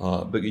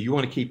 but you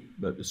want to keep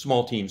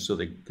small teams so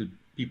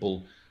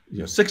people.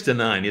 6 to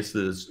 9. It's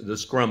the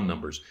Scrum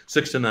numbers.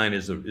 6 to 9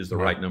 is the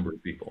right number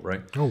of people,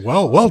 right? Oh,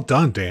 well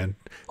done, Dan.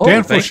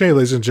 Dan Fauchier,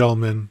 ladies and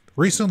gentlemen,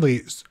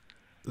 recently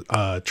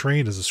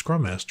trained as a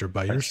Scrum Master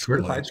by yours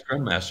truly. Certified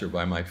Scrum Master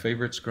by my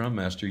favorite Scrum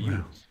Master,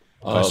 you.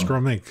 By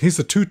Scrum Inc. He's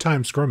a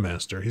 2-time Scrum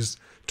Master. He's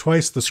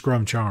twice the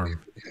Scrum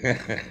charm.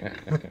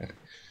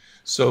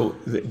 So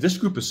this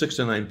group of 6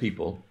 to 9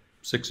 people,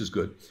 6 is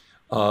good,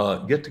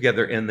 get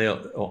together, and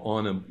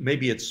they'll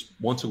maybe it's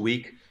once a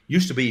week.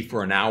 Used to be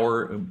for an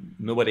hour.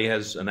 Nobody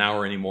has an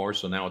hour anymore,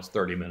 so now it's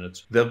 30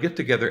 minutes. They'll get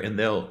together and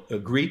they'll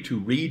agree to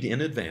read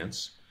in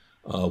advance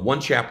one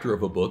chapter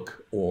of a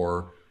book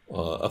or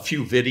a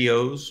few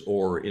videos,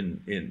 or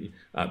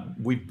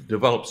we've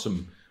developed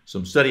some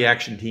study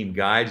action team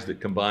guides that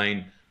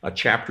combine a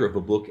chapter of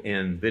a book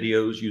and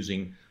videos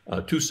using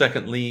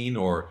 2-second lean,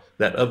 or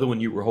that other one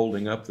you were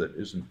holding up that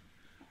isn't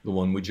the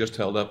one we just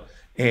held up,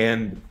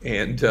 and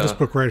this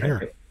book right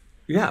here.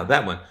 Yeah,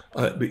 that one.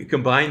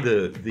 Combine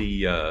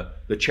the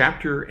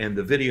chapter and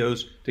the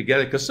videos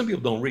together, because some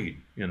people don't read,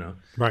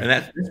 Right. And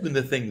that's been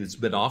the thing that's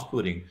been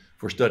off-putting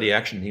for study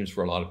action teams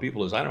for a lot of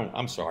people is I don't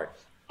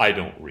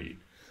read.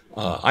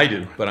 I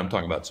do, but I'm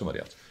talking about somebody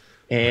else.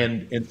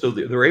 And so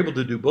they're able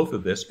to do both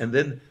of this, and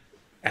then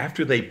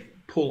after they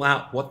pull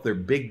out what their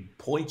big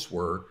points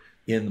were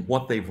in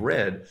what they've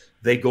read,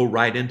 they go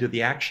right into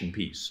the action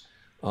piece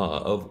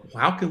of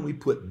how can we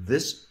put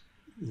this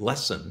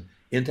lesson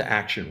into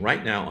action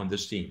right now on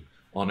this team,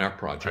 on our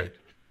project.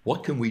 Right.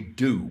 What can we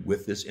do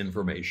with this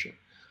information?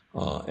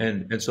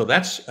 And so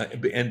that's,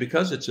 and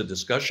because it's a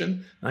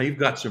discussion, now you've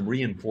got some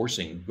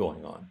reinforcing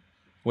going on.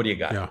 What do you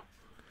got? Yeah.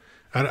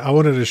 I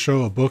wanted to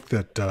show a book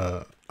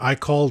that I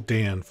called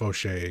Dan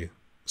Fauchier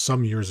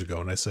some years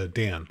ago, and I said,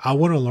 Dan, I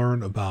want to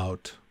learn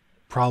about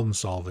problem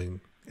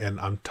solving, and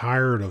I'm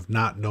tired of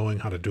not knowing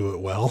how to do it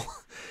well.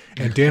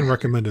 And Dan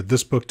recommended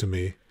this book to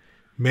me,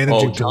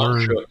 Managing to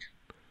Learn.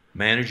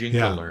 Managing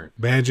to Learn.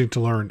 Managing to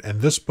Learn. And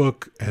this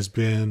book has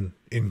been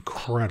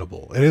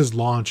incredible. It is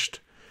launched.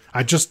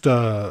 I've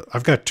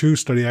got 2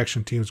 study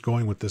action teams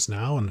going with this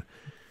now, and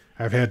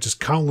I've had just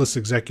countless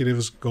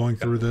executives going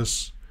through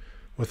this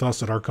with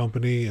us at our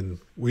company, and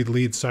we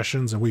lead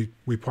sessions, and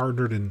we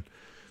partnered in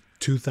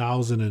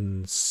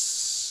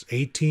 2008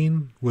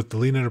 2018 with the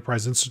Lean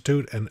Enterprise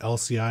Institute and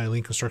LCI,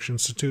 Lean Construction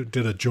Institute,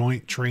 did a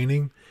joint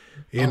training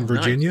in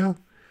Virginia. Nice.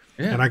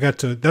 Yeah.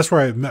 And that's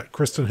where I met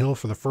Kristen Hill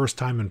for the first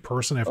time in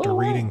person after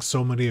reading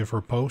so many of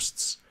her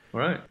posts.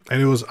 Right.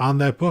 And it was on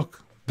that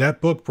book. That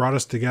book brought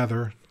us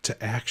together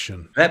to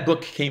action. That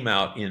book came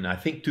out in, I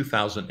think,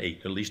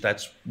 2008. At least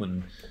that's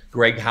when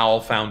Greg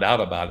Howell found out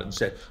about it and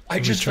said, I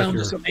just found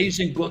this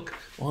amazing book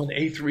on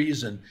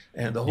A3s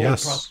and the whole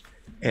process.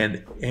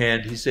 And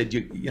he said,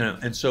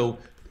 and so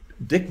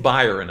Dick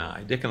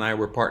and I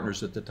were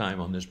partners at the time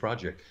on this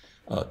project,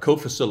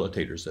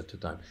 co-facilitators at the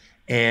time.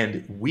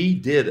 And we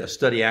did a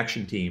study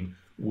action team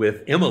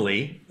with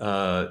Emily,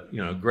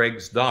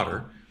 Greg's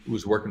daughter, who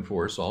was working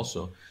for us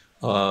also.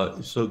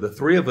 So the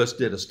three of us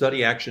did a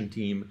study action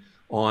team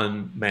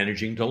on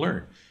managing to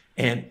learn.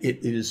 And it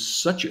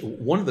is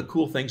one of the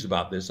cool things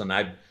about this, and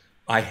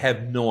I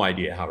have no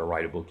idea how to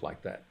write a book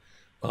like that,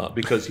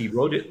 because he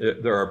wrote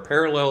it, there are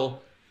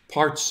parallel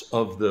parts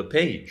of the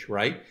page,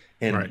 right?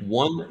 And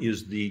one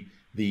is the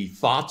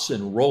thoughts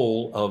and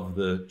role of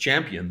the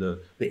champion, the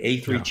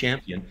A3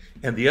 champion,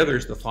 and the other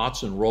is the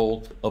thoughts and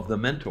role of the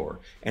mentor.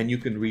 And you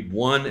can read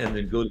one and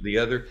then go to the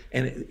other,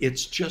 and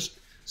it's just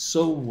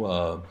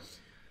so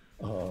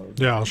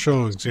I'll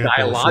show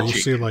examples. So you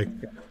see, like,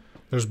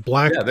 there's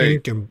black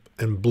ink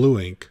and blue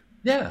ink.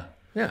 Yeah.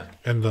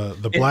 And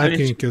the black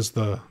ink is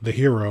the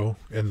hero,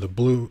 and the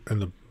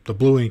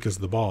blue ink is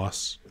the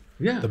boss.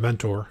 Yeah. The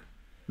mentor.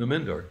 The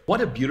mentor.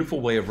 What a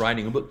beautiful way of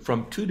writing a book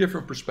from two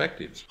different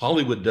perspectives.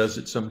 Hollywood does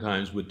it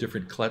sometimes with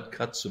different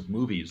cuts of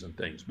movies and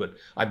things, but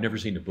I've never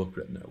seen a book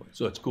written that way.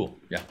 So it's cool.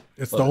 Yeah.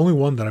 It's the only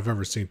one that I've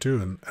ever seen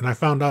too. And I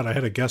found out, I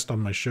had a guest on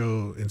my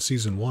show in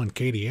season 1,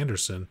 Katie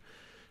Anderson.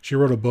 She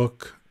wrote a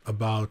book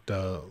about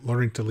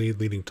learning to lead,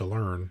 leading to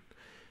learn,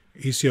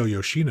 Isao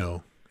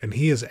Yoshino, and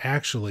he is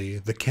actually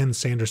the Ken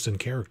Sanderson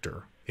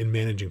character in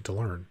Managing to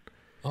Learn.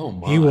 Oh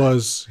my.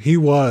 He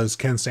was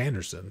Ken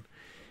Sanderson.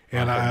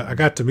 And I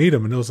got to meet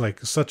him, and it was like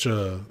such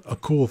a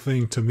cool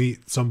thing to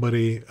meet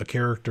somebody, a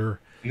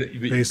character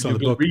based on the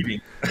book. Reading.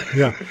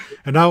 Yeah.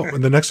 And now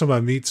the next time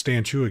I meet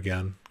Stan Chu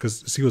again,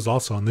 because he was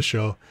also on the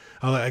show,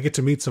 I get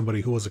to meet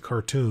somebody who was a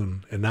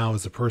cartoon and now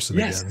is a person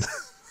again.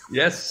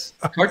 Yes.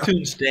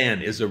 Cartoon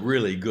Stan is a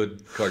really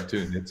good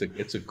cartoon.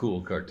 It's a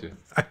cool cartoon.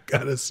 I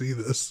gotta see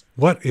this.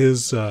 What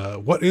is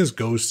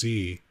Go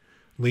See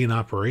Lean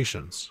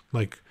Operations?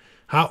 Like,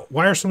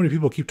 why are so many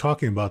people keep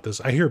talking about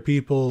this? I hear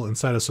people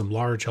inside of some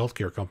large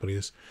healthcare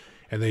companies,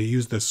 and they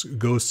use this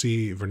Go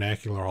See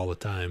vernacular all the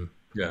time.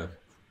 Yeah.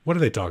 What are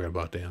they talking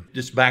about, Dan?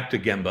 Just back to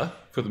Gemba,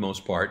 for the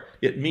most part.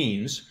 It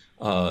means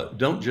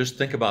don't just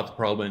think about the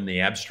problem in the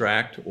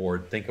abstract or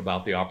think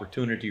about the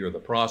opportunity or the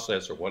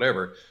process or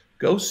whatever.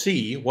 Go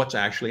see what's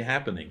actually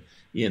happening.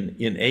 In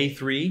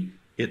A3,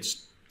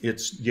 it's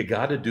you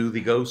got to do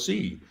the go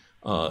see.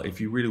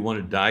 If you really want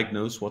to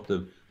diagnose what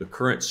the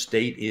current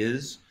state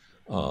is,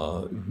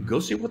 go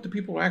see what the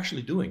people are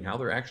actually doing, how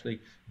they're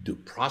actually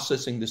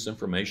processing this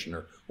information,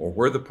 or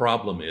where the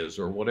problem is,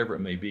 or whatever it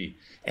may be.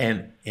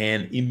 And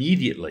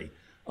immediately,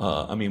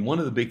 one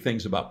of the big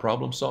things about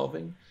problem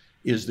solving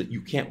is that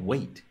you can't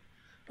wait,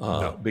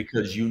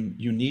 because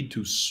you need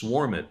to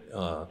swarm it,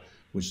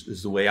 which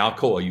is the way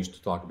Alcoa used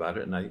to talk about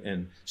it,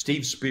 and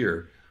Steve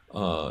Spear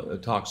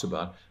talks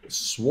about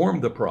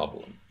swarm the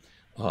problem,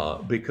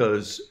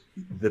 because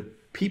the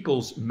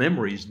people's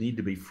memories need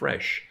to be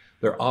fresh.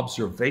 Their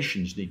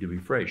observations need to be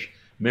fresh.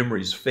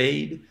 Memories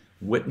fade,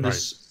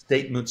 witness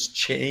statements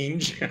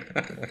change.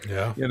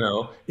 Yeah.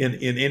 In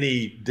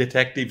any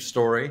detective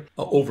story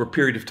over a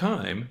period of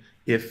time,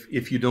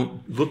 if you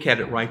don't look at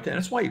it right then.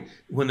 That's why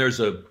when there's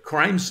a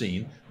crime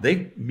scene,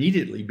 they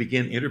immediately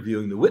begin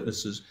interviewing the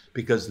witnesses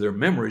because their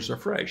memories are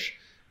fresh,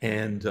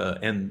 and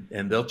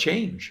they'll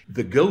change.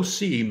 The go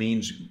see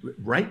means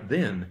right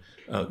then,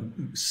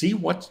 see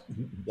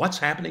what's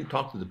happening,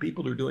 talk to the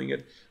people who are doing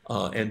it,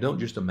 and don't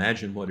just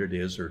imagine what it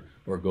is or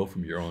go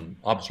from your own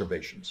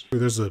observations.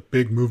 There's a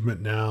big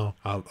movement now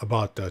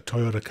about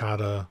Toyota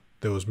Kata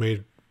that was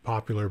made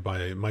popular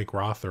by Mike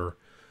Rother,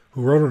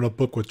 who wrote a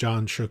book with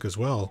John Shook as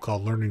well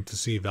called Learning to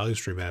See Value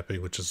Stream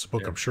Mapping, which is a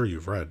book I'm sure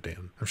you've read,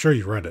 Dan. I'm sure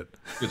you've read it.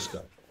 Good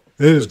stuff.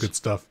 It is good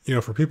stuff.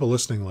 For people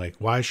listening, like,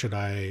 why should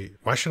I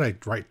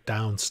write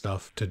down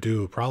stuff to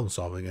do problem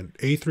solving? And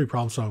A3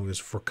 problem solving is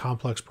for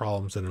complex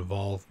problems that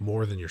involve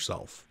more than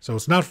yourself. So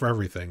it's not for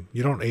everything.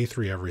 You don't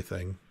A3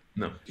 everything.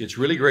 No, it's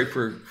really great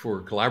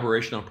for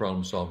collaboration on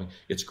problem solving.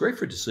 It's great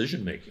for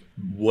decision making.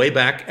 Way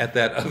back at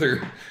that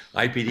other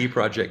IPD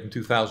project in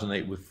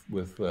 2008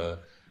 with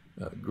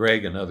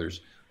Greg and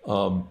others,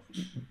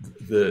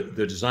 the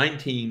design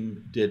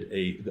team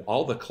did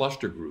all the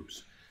cluster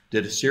groups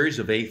did a series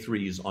of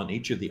A3s on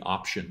each of the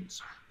options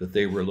that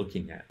they were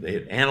looking at. They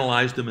had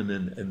analyzed them, and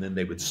then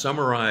they would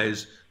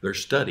summarize their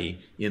study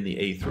in the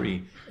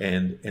A3,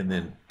 and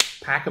then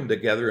pack them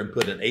together and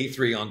put an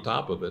A3 on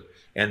top of it,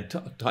 and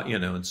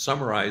and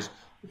summarize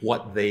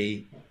what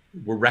they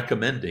were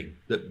recommending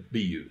that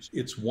be used.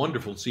 It's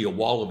wonderful to see a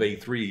wall of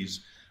A3s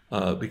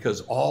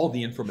because all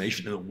the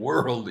information in the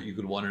world that you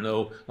could want to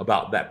know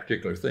about that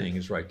particular thing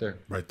is right there.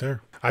 Right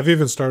there. I've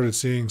even started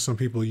seeing some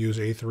people use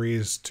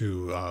A3s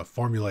to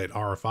formulate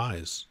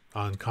RFIs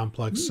on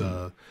complex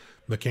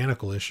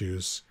mechanical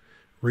issues.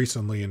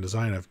 Recently in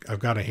design, I've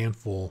got a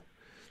handful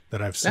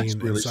that I've seen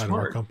really inside of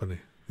our company.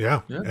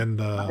 Yeah.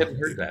 And I haven't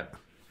heard that.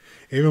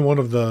 Even one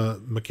of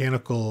the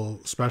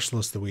mechanical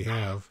specialists that we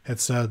have had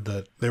said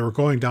that they were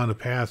going down a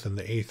path in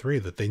the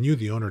A3 that they knew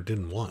the owner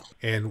didn't want.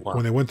 And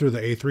when they went through the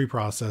A3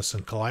 process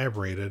and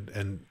collaborated,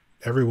 and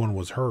everyone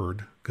was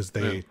heard, because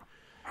they,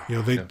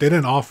 they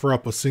didn't offer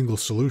up a single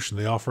solution.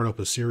 They offered up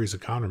a series of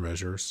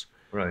countermeasures.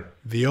 Right.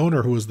 The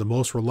owner, who was the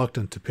most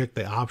reluctant to pick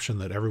the option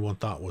that everyone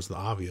thought was the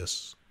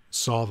obvious,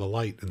 saw the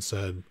light and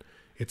said,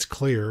 it's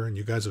clear, and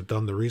you guys have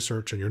done the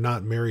research, and you're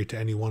not married to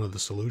any one of the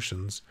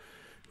solutions.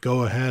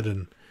 Go ahead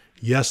and,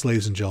 yes,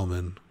 ladies and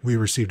gentlemen, we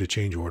received a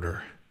change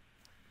order.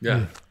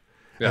 Yeah.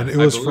 And it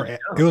was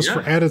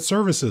for added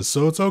services,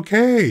 so it's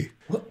okay.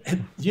 Well,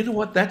 and you know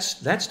what?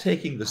 That's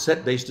taking the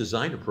set-based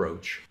design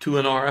approach to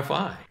an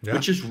RFI,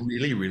 which is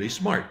really, really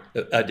smart.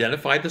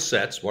 Identify the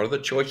sets. What are the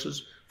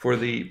choices for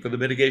the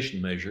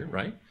mitigation measure,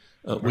 right?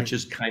 Which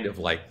is kind of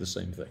like the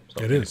same thing.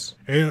 So, it is.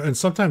 And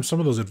sometimes some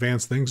of those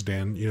advanced things,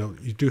 Dan,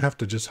 you do have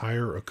to just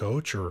hire a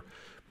coach or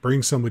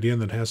bring somebody in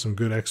that has some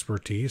good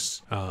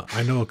expertise.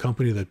 I know a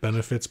company that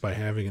benefits by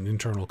having an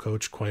internal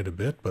coach quite a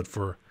bit, but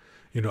for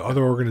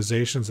other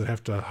organizations that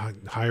have to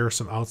hire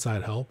some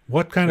outside help,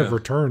 what kind of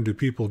return do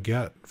people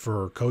get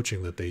for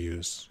coaching that they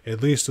use?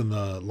 At least in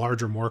the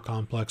larger, more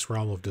complex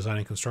realm of design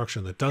and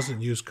construction that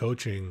doesn't use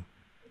coaching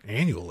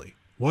annually.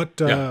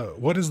 What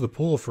is the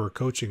pool for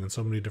coaching in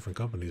so many different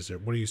companies?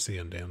 What are you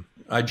seeing, Dan?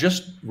 I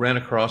just ran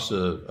across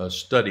a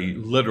study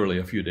literally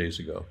a few days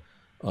ago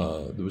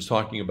that was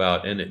talking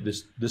about, and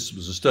this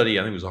was a study,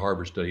 I think it was a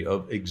Harvard study,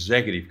 of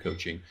executive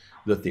coaching,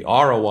 that the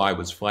ROI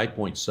was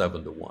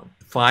 5.7 to 1,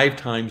 5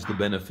 times the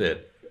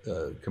benefit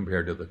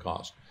compared to the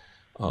cost.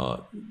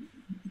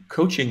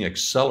 Coaching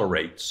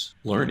accelerates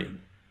learning,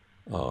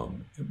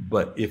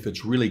 but if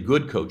it's really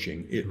good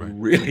coaching, it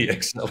really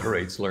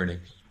accelerates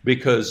learning,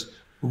 because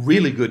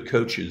really good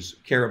coaches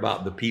care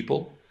about the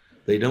people.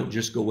 They don't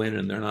just go in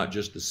and they're not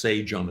just a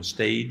sage on a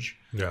stage,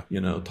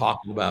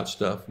 talking about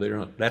stuff.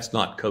 That's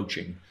not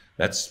coaching.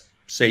 That's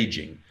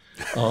saging.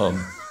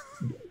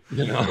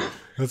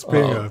 That's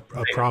being a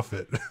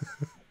prophet.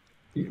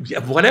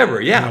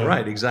 Whatever. Yeah,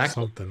 right.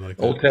 Exactly. Something like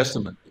that. Old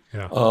Testament.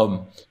 Yeah.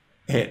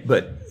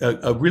 But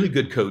a really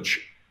good coach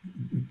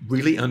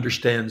really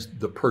understands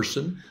the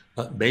person.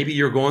 Maybe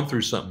you're going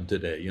through something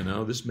today.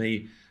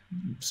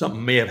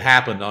 Something may have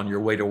happened on your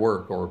way to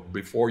work or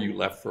before you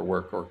left for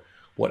work or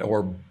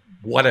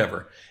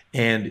whatever.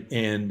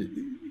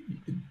 And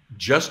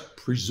just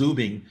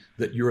presuming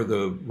that you're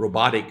the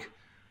robotic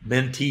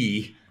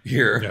mentee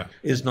here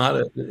is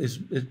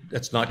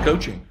that's not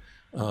coaching.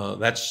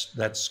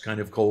 That's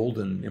kind of cold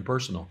and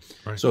impersonal.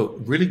 Right. So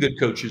really good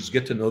coaches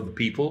get to know the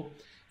people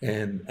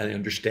and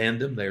understand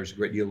them. There's a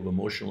great deal of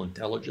emotional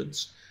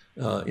intelligence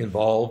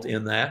involved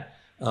in that.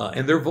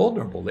 And they're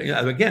vulnerable.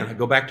 Again, I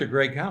go back to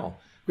Greg Howell.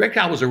 Greg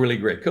Howell was a really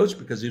great coach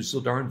because he was so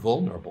darn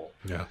vulnerable.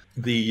 Yeah.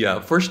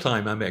 The first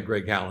time I met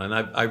Greg Howell, and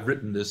I've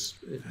written this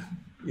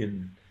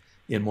in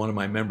one of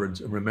my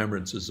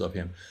remembrances of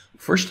him.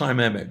 First time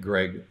I met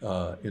Greg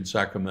in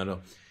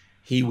Sacramento,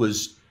 he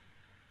was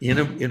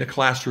in a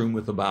classroom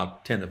with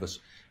about 10 of us,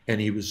 and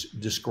he was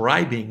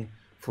describing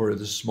for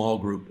this small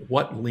group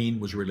what lean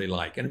was really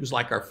like, and it was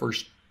like our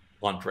first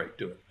entree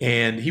to it.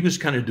 And he was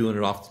kind of doing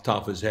it off the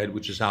top of his head,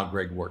 which is how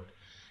Greg worked,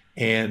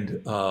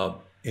 and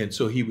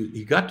so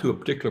he got to a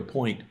particular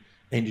point,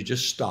 and he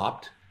just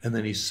stopped, and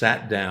then he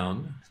sat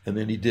down, and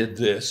then he did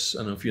this. I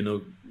don't know if you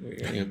know,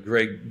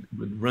 Greg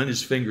would run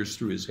his fingers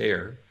through his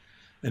hair,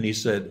 and he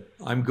said,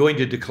 "I'm going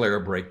to declare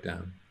a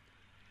breakdown.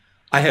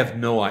 I have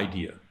no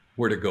idea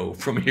where to go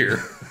from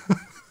here.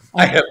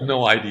 I have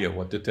no idea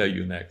what to tell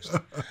you next."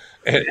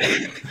 And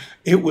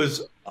it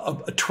was a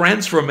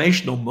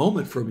transformational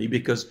moment for me,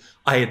 because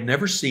I had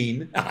never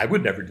seen, I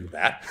would never do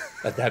that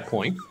at that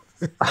point.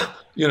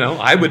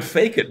 I would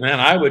fake it, man.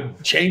 I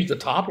would change the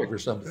topic or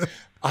something.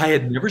 I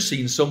had never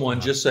seen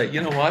someone just say,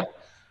 "You know what?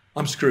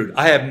 I'm screwed.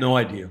 I have no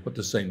idea what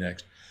to say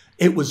next."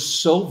 It was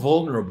so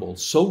vulnerable,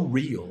 so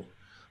real.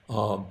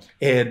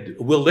 And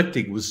Will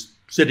Lichtig was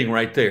sitting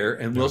right there,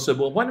 and Will said,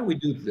 "Well, why don't we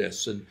do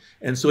this?"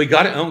 And so he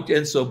got it,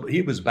 and so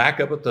he was back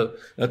up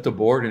at the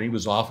board, and he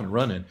was off and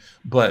running.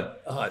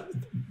 But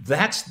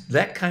that's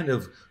that kind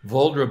of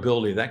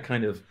vulnerability, that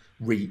kind of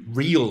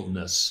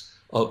realness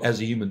as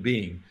a human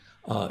being.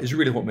 Is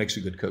really what makes a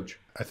good coach.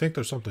 I think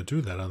there's something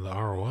to that on the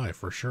ROI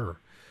for sure.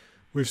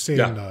 We've seen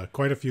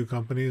quite a few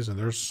companies, and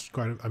there's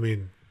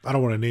I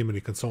don't want to name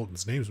any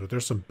consultants' names, but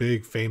there's some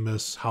big,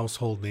 famous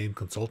household name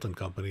consultant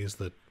companies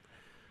that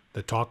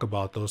talk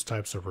about those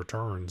types of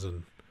returns.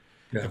 And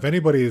if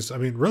anybody's,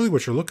 really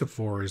what you're looking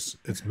for is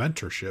it's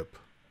mentorship.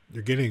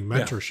 You're getting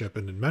mentorship,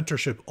 and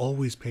mentorship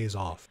always pays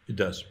off. It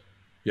does.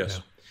 Yes.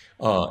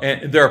 Yeah.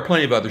 And there are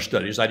plenty of other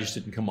studies. I just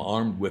didn't come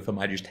armed with them.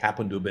 I just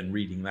happened to have been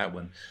reading that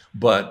one.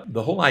 But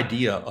the whole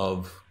idea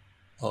of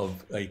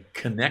of a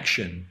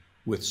connection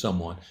with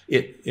someone.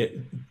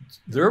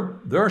 There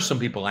are some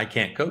people I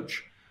can't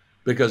coach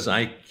because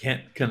I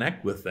can't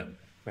connect with them.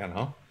 You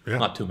know,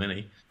 not too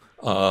many,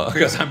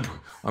 because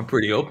I'm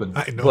pretty open.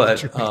 I know,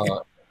 but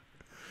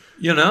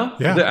you know,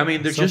 I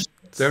mean,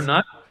 they're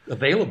not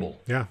available.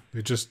 Yeah,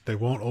 they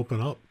won't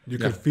open up. You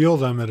can feel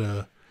them at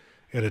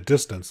a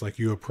distance, like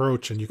you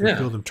approach and you can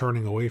feel them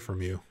turning away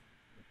from you.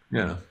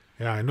 Yeah,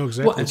 yeah, I know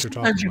exactly what you're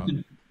talking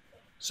about.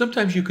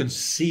 Sometimes you can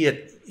see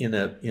it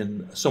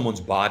in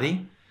someone's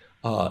body.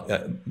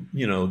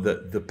 You know,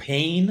 the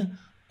pain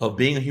of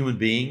being a human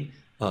being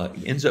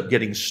ends up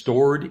getting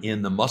stored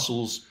in the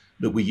muscles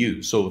that we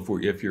use. So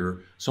if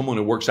you're someone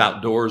who works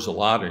outdoors a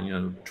lot, and you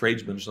know,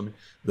 tradesman or something,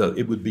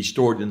 it would be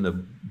stored in the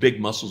big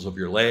muscles of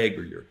your leg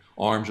or your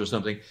arms or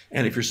something.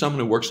 And if you're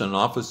someone who works in an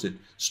office, it's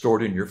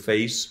stored in your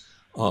face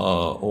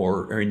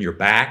or in your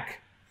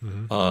back.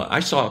 Mm-hmm. I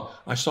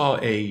saw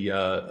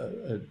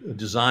a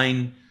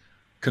design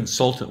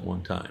consultant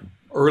one time,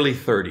 early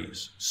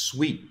 30s,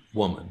 sweet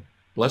woman,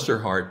 bless her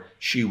heart.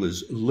 She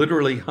was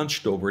literally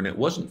hunched over, and it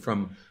wasn't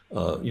from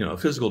you know,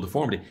 physical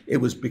deformity. It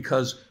was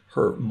because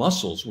her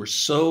muscles were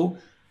storing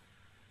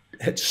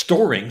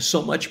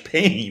so much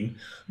pain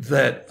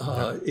that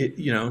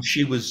you know,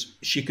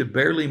 she could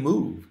barely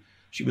move.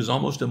 She was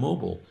almost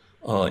immobile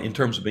in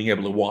terms of being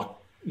able to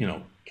walk, you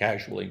know,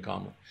 casually and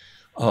calmly.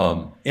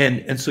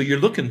 And so you're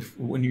looking,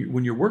 when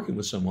you're working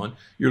with someone,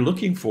 you're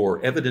looking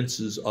for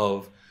evidences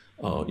of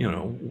you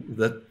know,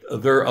 that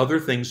there are other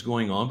things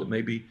going on that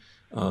maybe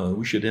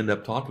we should end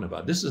up talking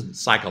about. This isn't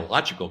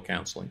psychological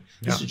counseling.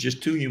 This is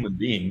just two human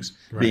beings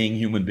being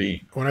human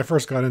beings. When I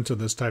first got into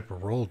this type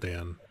of role,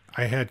 Dan,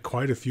 I had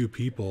quite a few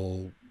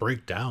people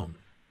break down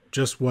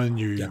just when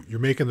you're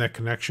making that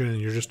connection and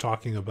you're just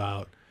talking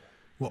about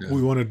what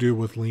we want to do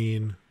with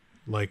lean.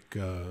 Like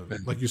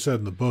you said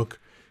in the book,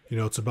 you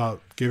know, it's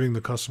about giving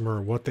the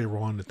customer what they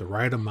want at the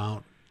right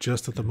amount,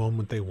 just at the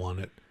moment they want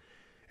it.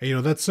 And, you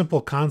know, that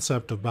simple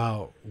concept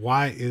about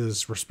why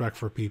is respect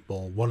for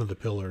people one of the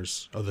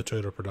pillars of the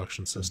Toyota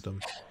production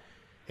system.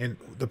 And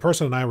the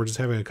person and I were just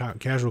having a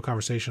casual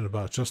conversation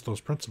about just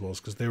those principles,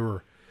 because they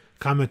were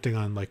commenting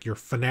on, like, you're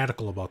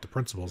fanatical about the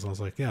principles. And I was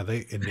like, yeah,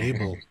 they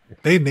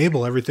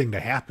enable everything to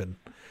happen.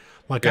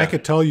 Like, I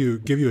could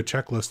give you a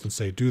checklist and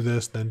say, do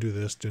this, then do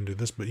this, then do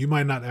this, but you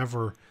might not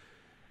ever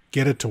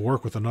get it to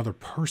work with another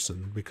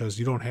person because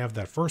you don't have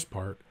that first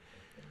part.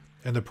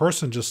 And the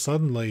person just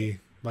suddenly,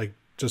 like,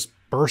 just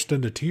burst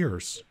into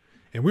tears.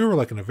 And we were,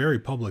 like, in a very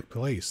public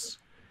place.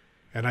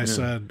 And I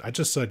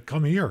just said,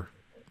 come here.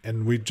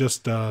 And we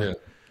just, you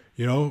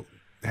know,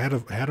 had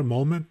a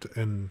moment.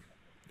 And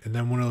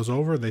then when it was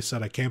over, they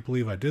said, I can't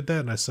believe I did that.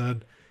 And I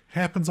said,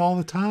 happens all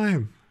the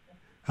time.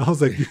 I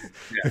was like,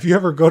 if you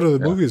ever go to the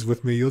movies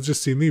with me, you'll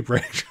just see me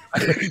break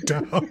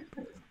down.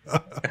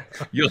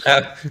 You'll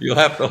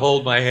have to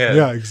hold my head.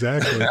 Yeah,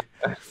 exactly.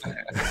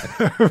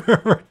 I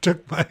remember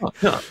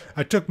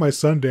I took my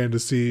son Dan to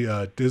see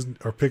Disney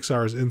or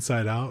Pixar's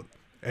Inside Out,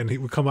 and he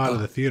would come out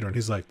of the theater and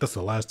he's like, "That's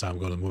the last time I'm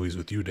going to the movies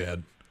with you,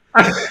 Dad."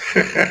 But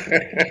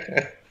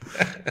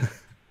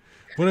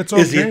it's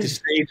okay. Is he at the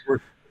stage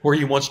where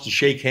he wants to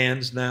shake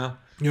hands now?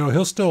 You know,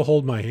 he'll still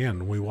hold my hand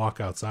when we walk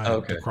outside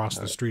to cross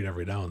the street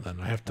every now and then.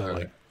 I have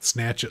to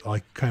snatch it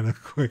like kind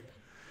of quick.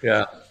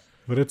 Yeah,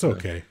 but it's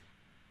okay.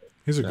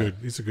 He's a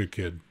good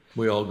kid.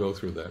 We all go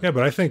through that. Yeah,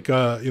 but I think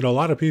you know, a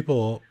lot of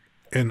people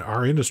in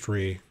our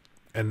industry,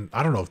 and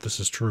I don't know if this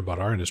is true about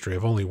our industry.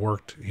 I've only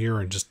worked here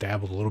and just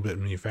dabbled a little bit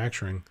in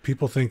manufacturing.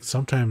 People think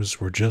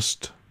sometimes we're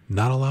just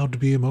not allowed to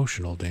be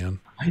emotional, Dan.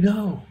 I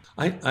know.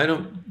 I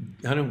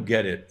don't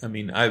get it. I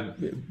mean,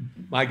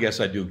 I guess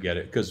I do get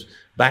it, because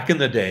back in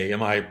the day, in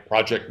my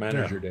project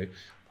manager day,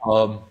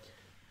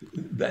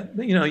 that,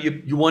 you know,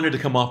 you wanted to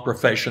come off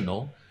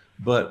professional,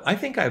 but I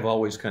think I've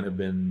always kind of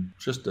been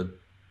just a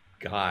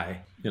guy,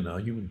 you know,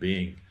 a human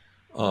being,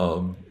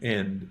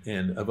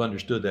 and I've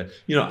understood that.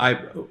 You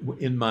know,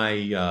 in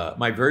my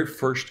my very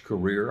first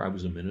career, I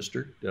was a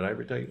minister. Did I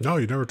ever tell you? No,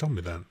 you never told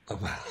me that.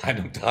 I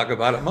don't talk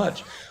about it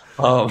much.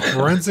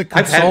 Forensic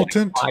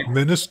consultant,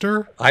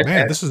 minister.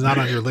 Man, this is not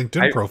on your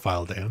LinkedIn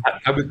profile, Dan.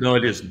 No,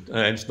 it isn't.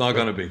 It's not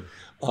going to be.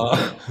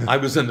 I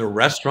was in the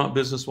restaurant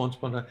business once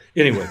upon a time.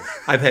 Anyway,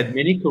 I've had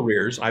many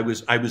careers. I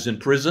was in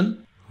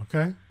prison.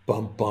 Okay.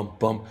 Bum, bum,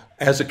 bum.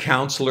 As a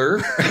counselor.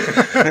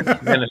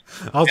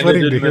 I was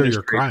waiting to hear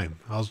your crime.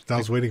 I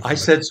was waiting. I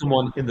said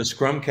someone in the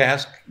Scrum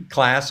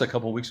class a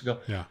couple of weeks ago.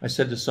 Yeah. I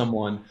said to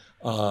someone,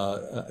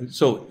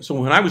 so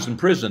when I was in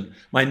prison,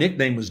 my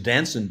nickname was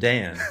Dancing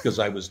Dan, because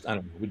I don't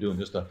know, we're doing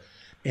this stuff,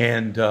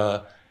 and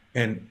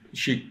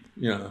she,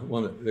 you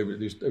know, they were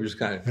just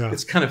kind of,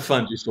 it's kind of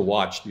fun just to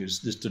watch,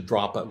 just to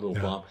drop a little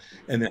bomb.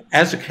 And then,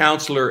 as a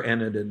counselor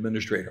and an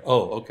administrator.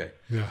 Oh, okay.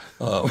 Yeah.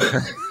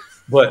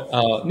 But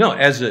no,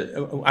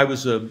 I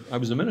was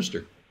a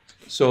minister,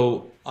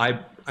 so I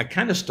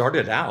kind of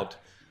started out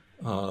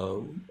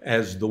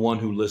as the one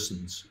who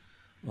listens.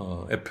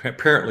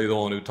 Apparently, the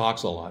one who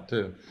talks a lot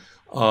too.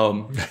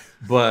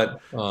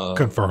 But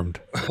confirmed.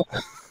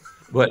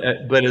 but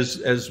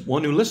as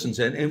one who listens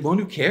and one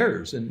who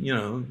cares, and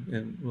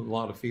and a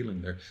lot of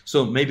feeling there.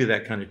 So maybe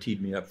that kind of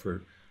teed me up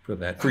for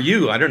that. For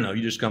you, I don't know.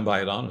 You just come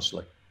by it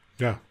honestly.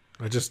 Yeah,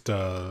 I just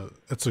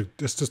it's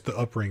just the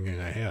upbringing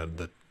I had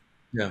that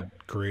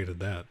created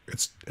that.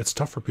 It's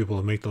tough for people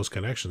to make those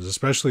connections,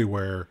 especially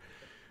where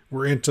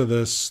we're into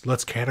this.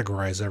 Let's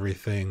categorize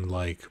everything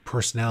like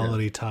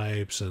personality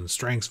types and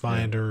strengths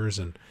finders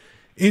and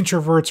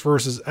introverts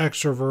versus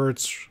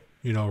extroverts.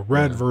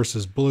 Red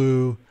versus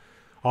blue.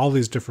 All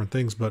these different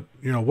things, but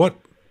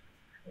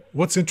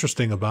what's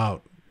interesting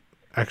about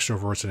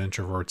extroverts and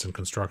introverts in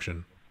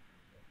construction,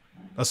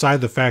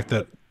 aside the fact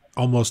that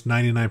almost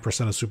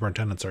 99% of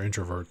superintendents are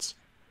introverts?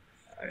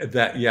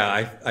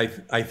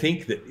 I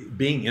think that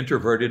being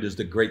introverted is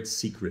the great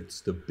secret.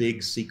 It's the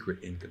big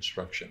secret in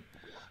construction,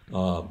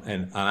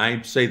 and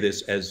I say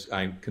this as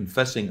I'm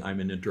confessing I'm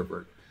an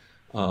introvert.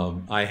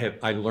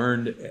 I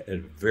learned at a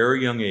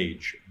very young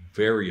age,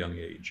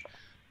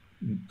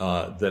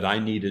 that I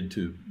needed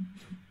to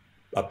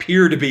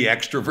appear to be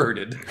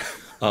extroverted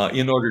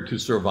in order to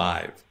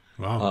survive.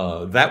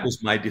 Wow. That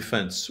was my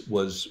defense,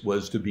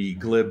 was to be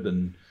glib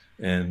and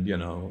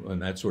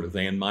that sort of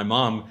thing. And my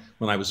mom,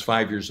 when I was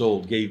 5 years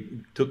old,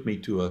 took me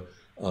to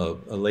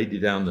a lady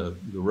down the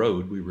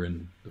road. We were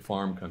in the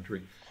farm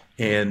country,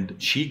 and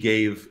she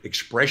gave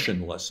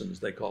expression lessons,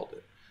 they called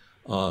it.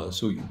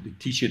 So they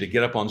teach you to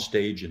get up on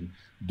stage and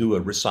do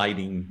recite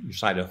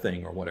a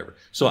thing or whatever.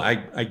 So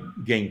I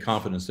gained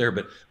confidence there,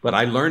 but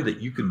I learned that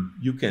you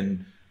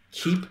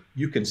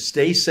can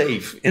stay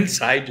safe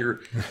inside your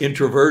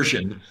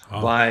introversion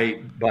by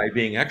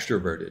being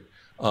extroverted.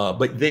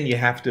 But then you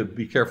have to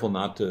be careful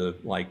not to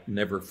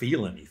never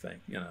feel anything,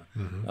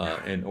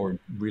 or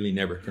really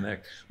never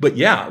connect. But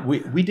yeah,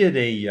 we did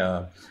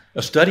a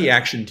study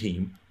action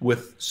team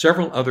with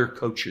several other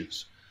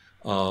coaches,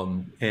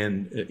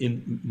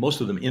 and most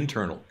of them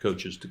internal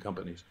coaches to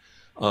companies,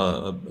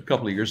 a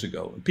couple of years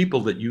ago,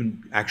 people that you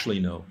actually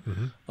know.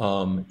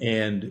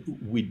 And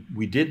we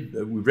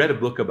read a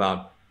book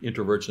about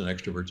introverts and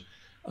extroverts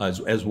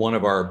as one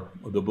of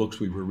the books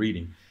we were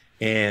reading.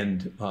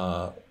 And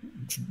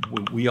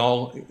we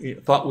all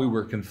thought we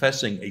were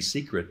confessing a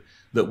secret,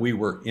 that we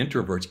were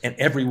introverts, and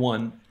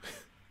everyone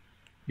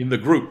in the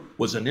group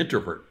was an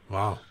introvert.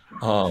 Wow.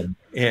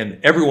 And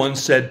everyone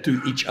said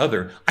to each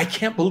other, "I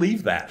can't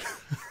believe that."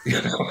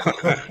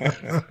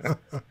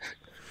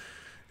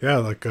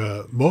 Yeah,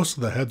 most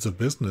of the heads of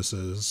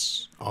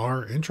businesses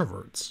are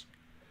introverts.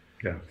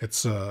 Yeah.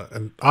 It's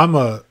and I'm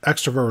a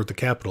extrovert with the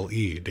capital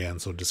E, Dan,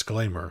 so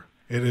disclaimer.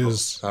 It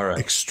is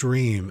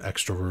extreme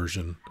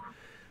extroversion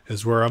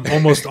is where I'm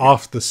almost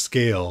off the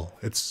scale.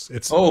 It's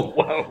oh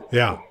wow.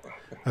 Yeah.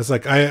 It's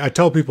I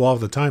tell people all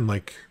the time,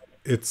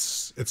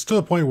 it's to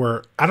the point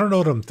where I don't know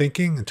what I'm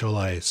thinking until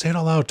I say it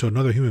out loud to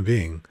another human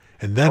being,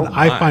 and then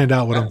I find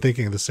out what I'm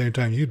thinking at the same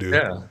time you do.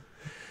 Yeah.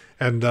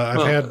 And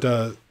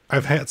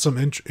I've had some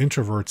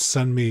introverts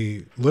send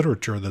me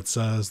literature that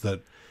says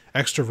that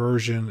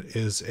extroversion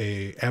is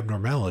a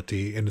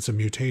abnormality and it's a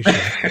mutation.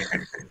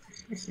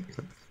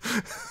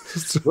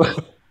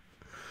 Well,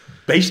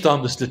 based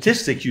on the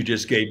statistics you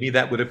just gave me,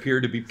 that would appear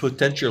to be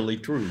potentially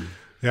true.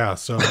 Yeah,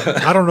 so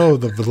I don't know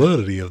the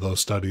validity of those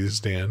studies,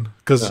 Dan,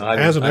 because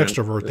as an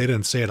extrovert, they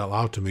didn't say it out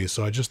loud to me,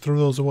 so I just threw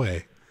those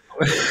away.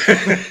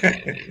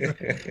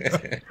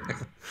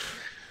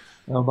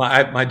 Well,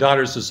 my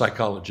daughter's a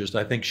psychologist.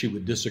 I think she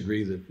would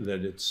disagree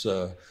that it's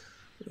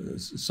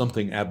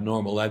something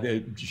abnormal, that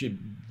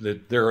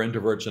there are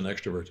introverts and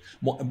extroverts.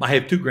 I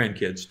have two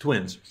grandkids,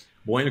 twins,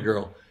 boy and a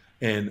girl,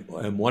 and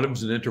one of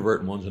them's an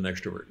introvert and one's an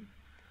extrovert.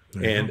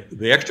 And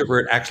the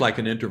extrovert acts like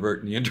an introvert,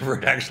 and the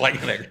introvert acts like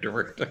an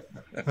extrovert.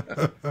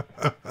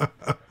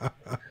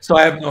 So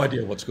I have no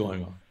idea what's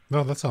going on.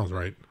 No, that sounds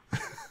right.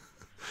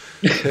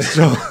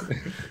 So,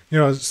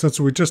 since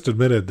we just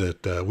admitted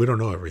that we don't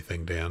know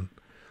everything, Dan,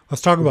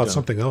 let's talk about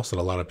something else that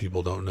a lot of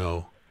people don't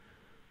know.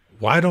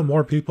 Why don't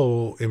more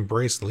people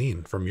embrace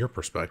lean from your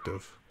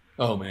perspective?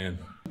 Oh, man.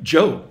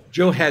 Joe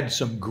had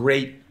some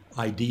great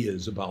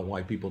ideas about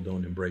why people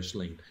don't embrace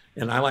lean.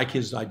 And I like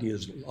his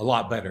ideas a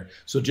lot better.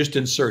 So just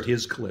insert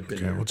his clip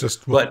in there.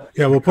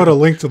 We'll put a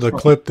link to the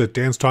clip that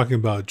Dan's talking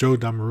about, Joe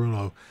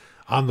Damaruno,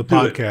 on the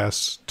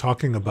podcast,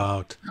 talking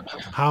about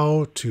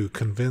how to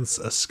convince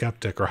a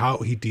skeptic, or how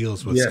he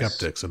deals with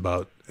skeptics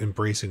about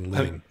embracing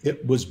lean.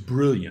 It was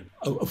brilliant.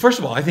 First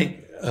of all, I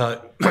think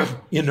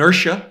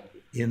inertia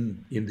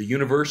in the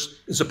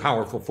universe is a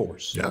powerful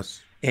force.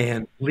 Yes.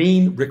 And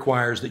lean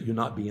requires that you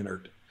not be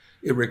inert.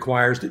 It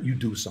requires that you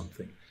do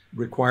something. It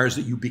requires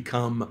that you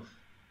become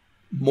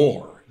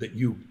more, that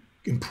you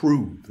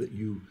improve, that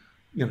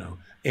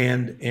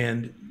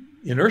and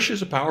inertia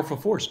is a powerful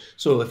force.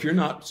 So if you're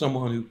not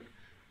someone who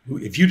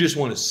if you just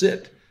want to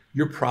sit,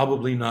 you're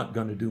probably not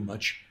going to do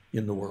much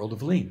in the world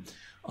of lean.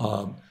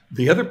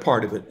 The other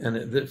part of it,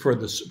 and from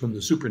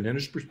the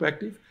superintendent's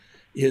perspective,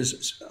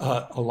 is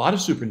a lot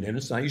of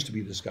superintendents, and I used to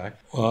be this guy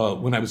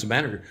when I was a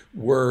manager,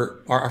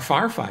 are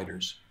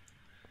firefighters.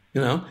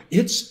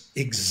 It's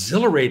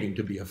exhilarating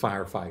to be a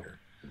firefighter.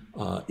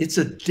 It's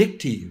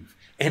addictive.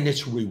 and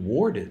it's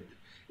rewarded.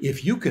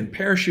 If you can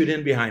parachute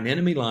in behind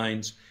enemy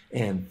lines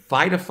and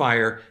fight a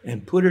fire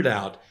and put it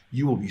out,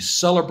 you will be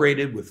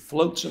celebrated with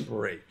floats and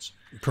parades.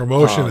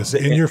 Promotion is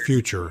in your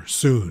future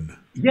soon.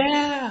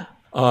 Yeah.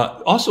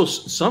 Also,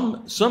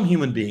 some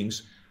human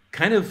beings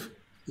kind of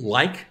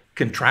like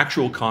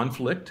contractual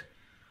conflict.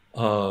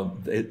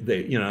 And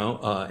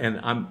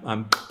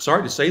I'm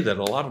sorry to say that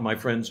a lot of my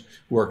friends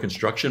who are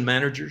construction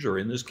managers are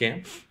in this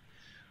camp.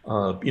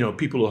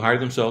 People who hire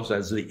themselves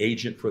as the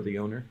agent for the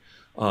owner.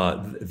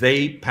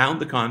 They pound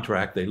the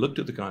contract, they look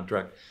at the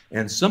contract,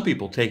 and some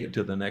people take it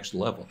to the next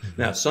level.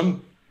 Mm-hmm. Now,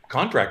 some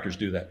contractors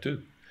do that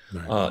too.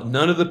 Right.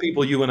 None of the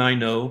people you and I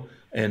know,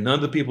 and none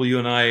of the people you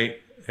and I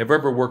have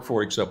ever worked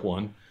for except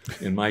one,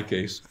 in my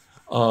case.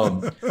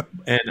 And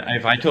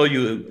if I tell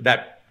you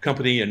that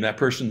company and that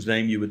person's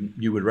name,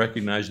 you would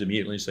recognize it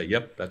immediately and say,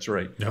 "Yep, that's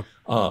right." Yep.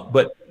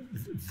 But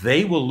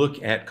they will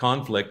look at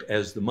conflict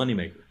as the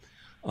moneymaker.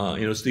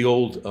 It's the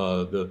old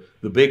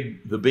the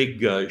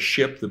big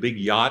ship, the big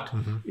yacht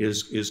mm-hmm.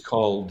 is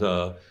called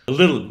the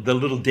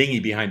little dinghy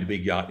behind the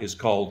big yacht is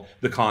called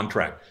the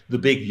contract. The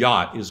big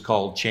yacht is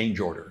called change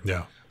order.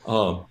 Yeah.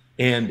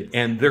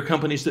 And there are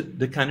companies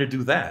that kind of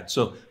do that.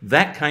 So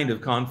that kind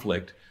of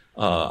conflict,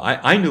 I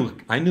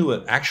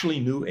actually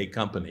knew a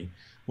company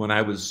when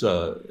I was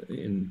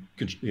in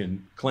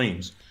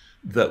claims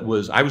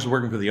I was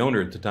working for the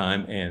owner at the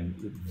time,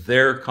 and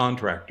their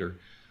contractor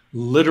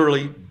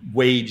literally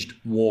waged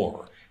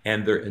war,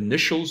 and their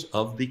initials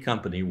of the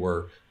company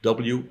were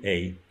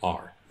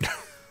WAR,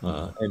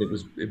 and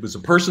it was a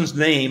person's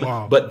name,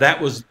 wow. But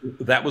that was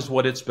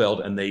what it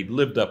spelled, and they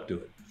lived up to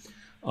it.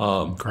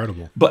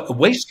 Incredible. But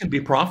waste can be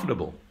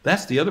profitable.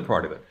 That's the other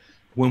part of it.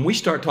 When we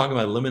start talking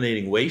about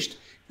eliminating waste,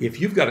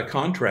 if you've got a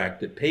contract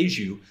that pays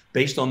you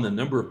based on the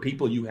number of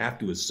people you have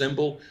to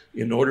assemble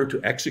in order to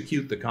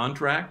execute the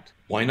contract,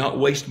 why not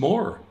waste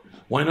more?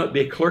 Why not be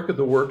a clerk of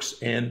the works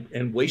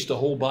and waste a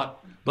whole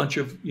bunch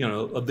of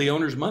the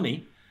owner's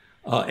money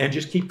and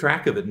just keep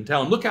track of it and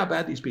tell them, look how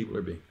bad these people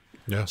are being.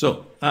 Yeah.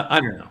 So I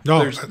don't know.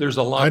 No, there's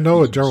a lot. I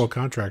know a general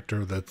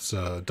contractor that's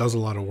does a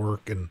lot of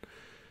work in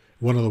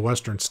one of the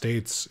western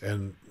states,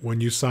 and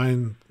once you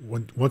sign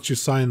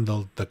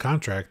the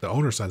contract, the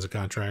owner signs a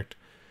contract,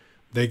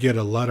 they get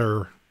a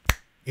letter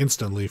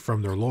instantly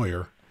from their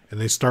lawyer, and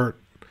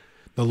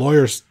the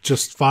lawyer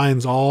just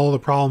finds all the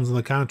problems in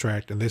the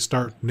contract, and they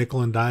start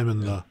nickel and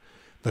diming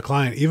the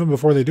client even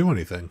before they do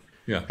anything.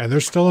 Yeah. And they're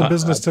still in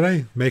business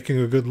today, making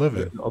a good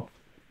living.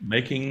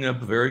 Making a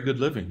very good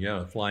living.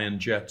 Yeah. Flying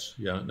jets.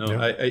 Yeah. No,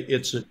 yeah.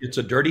 It's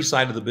a dirty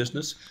side of the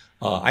business.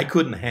 I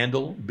couldn't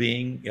handle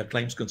being a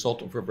claims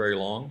consultant for very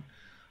long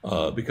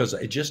because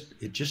it just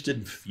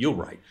didn't feel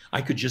right.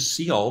 I could just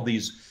see all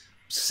these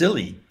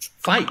silly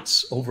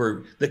fights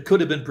that could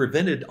have been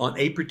prevented on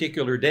a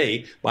particular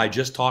day by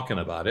just talking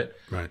about it.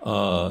 Right.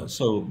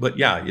 But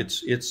yeah,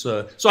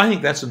 so I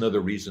think that's another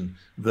reason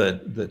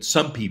that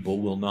some people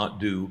will not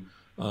do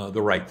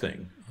the right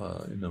thing.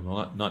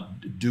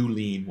 Not do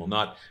lean, will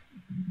not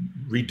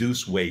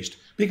reduce waste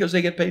because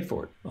they get paid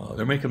for it.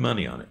 They're making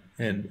money on it,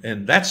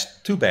 and that's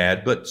too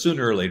bad. But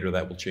sooner or later,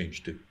 that will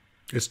change too.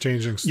 It's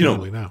changing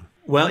slowly now.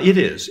 Well, it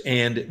is.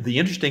 And the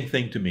interesting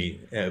thing to me,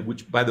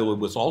 which, by the way,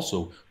 was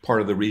also part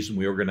of the reason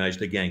we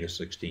organized a Gang of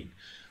 16,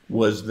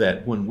 was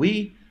that when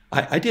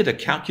I did a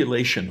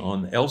calculation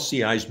on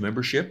LCI's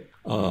membership,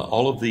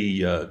 all of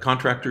the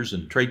contractors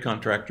and trade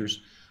contractors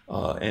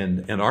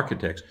and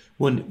architects.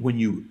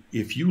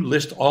 If you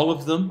list all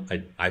of them,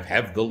 I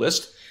have the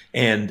list,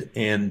 and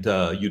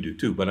you do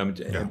too, but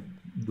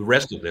the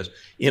rest of this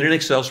in an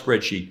Excel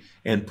spreadsheet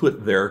and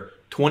put their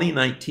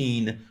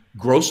 2019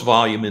 gross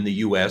volume in the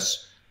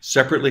U.S.,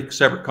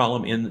 separate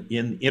column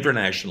in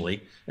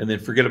internationally, and then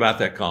forget about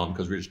that column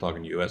because we're just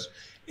talking U.S.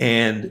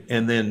 and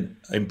then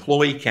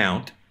employee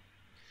count,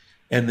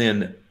 and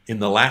then in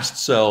the last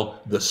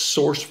cell the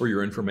source for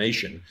your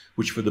information,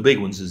 which for the big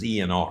ones is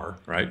ENR,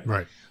 right?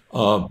 Right.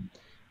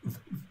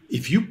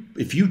 If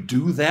you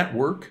do that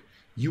work,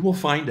 you will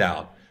find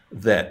out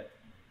that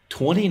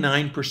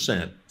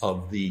 29%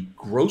 of the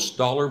gross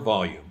dollar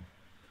volume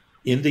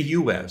in the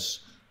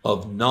U.S.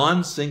 of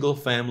non-single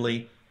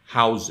family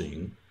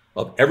housing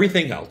of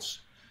everything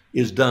else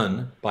is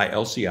done by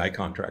LCI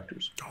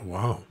contractors. Oh,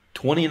 wow.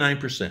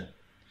 29%.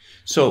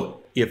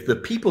 So if the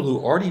people who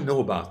already know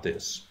about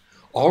this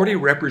already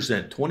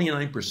represent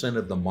 29%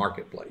 of the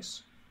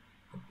marketplace,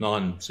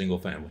 non-single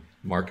family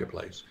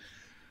marketplace,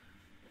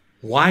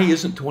 why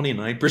isn't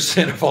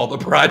 29% of all the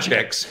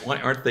projects, why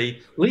aren't they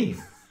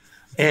lean?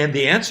 And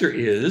the answer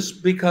is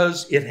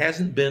because it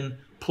hasn't been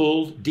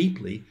pulled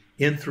deeply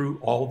in through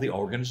all the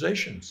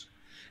organizations.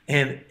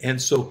 And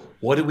so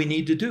what do we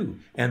need to do?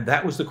 And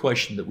that was the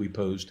question that we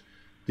posed.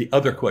 The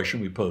other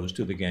question we posed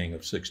to the Gang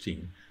of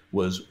 16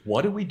 was,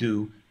 what do we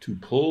do to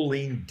pull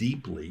lean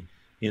deeply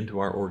into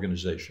our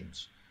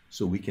organizations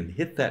so we can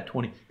hit that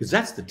 20? Because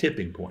that's the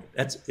tipping point.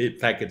 In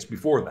fact, it's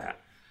before that.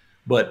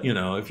 But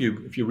if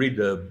you read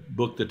the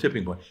book, The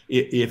Tipping Point,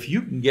 if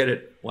you can get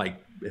it,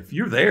 like if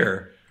you're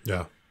there,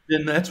 yeah,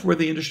 then that's where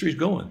the industry's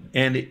going.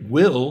 And it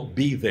will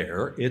be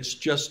there. It's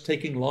just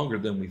taking longer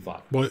than we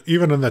thought. Well,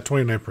 even in that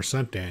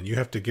 29%, Dan, you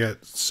have to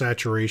get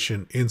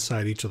saturation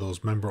inside each of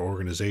those member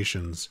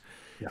organizations.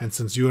 Yeah. And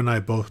since you and I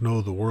both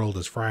know the world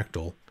is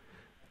fractal,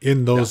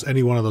 in those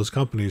any one of those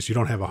companies, you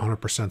don't have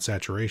 100%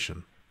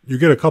 saturation. You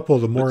get a couple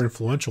of the more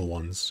influential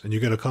ones, and you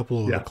get a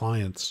couple of the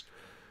clients.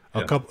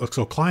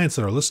 So clients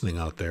that are listening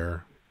out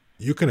there,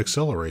 you can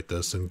accelerate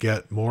this and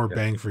get more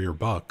bang for your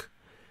buck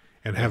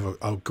and have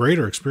a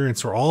greater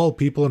experience for all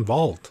people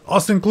involved,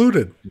 us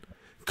included,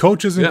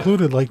 coaches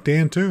included, like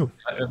Dan too.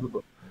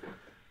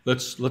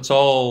 Let's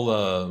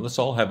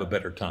all have a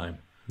better time.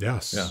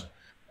 Yes.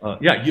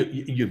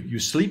 You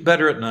sleep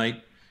better at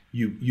night.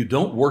 You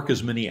don't work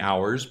as many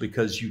hours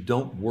because you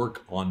don't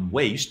work on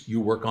waste. You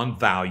work on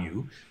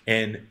value,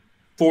 and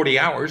 40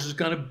 hours is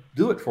going to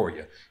do it for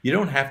you. You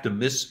don't have to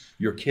miss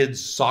your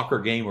kid's soccer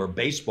game or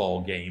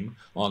baseball game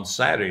on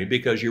Saturday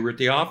because you were at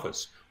the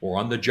office or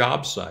on the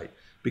job site,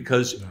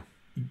 because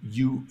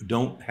you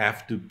don't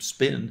have to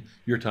spend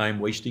your time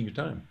wasting your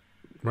time.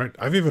 Right.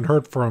 I've even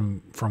heard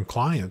from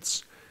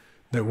clients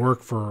that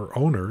work for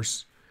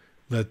owners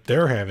that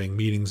they're having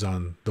meetings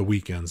on the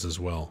weekends as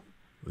well.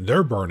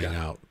 They're burning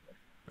out.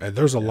 And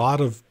there's a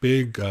lot of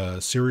big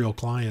serial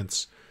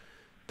clients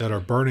that are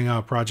burning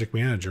out project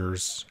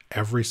managers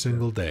every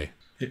single day.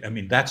 I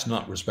mean, that's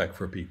not respect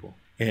for people.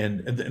 And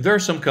there are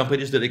some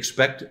companies that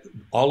expect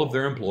all of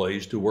their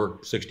employees to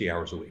work 60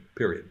 hours a week,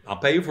 period. I'll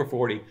pay you for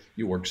 40,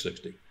 you work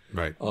 60.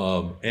 Right.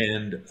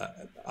 And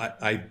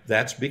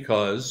that's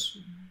because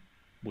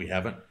we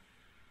haven't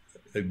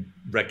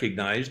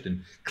recognized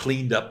and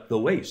cleaned up the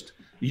waste.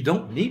 You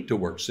don't need to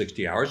work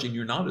 60 hours and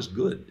you're not as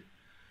good.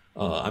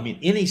 I mean,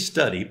 any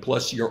study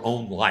plus your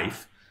own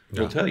life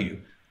will tell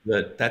you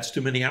that that's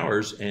too many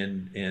hours,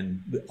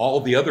 and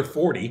all the other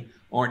 40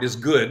 aren't as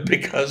good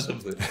because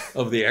of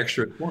the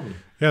extra 20.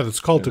 Yeah, that's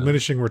called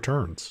diminishing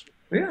returns.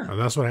 Yeah.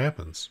 And that's what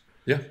happens.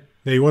 Yeah.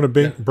 Now, you want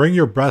to bring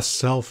your best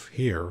self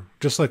here,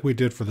 just like we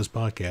did for this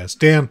podcast.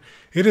 Dan,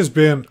 it has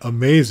been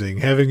amazing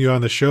having you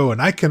on the show,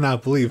 and I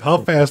cannot believe how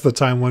fast the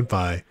time went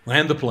by.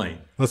 Land the plane.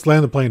 Let's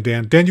land the plane,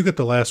 Dan. Dan, you get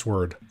the last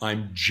word.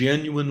 I'm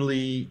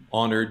genuinely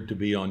honored to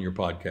be on your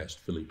podcast,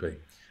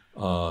 Felipe.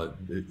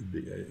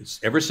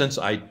 Ever since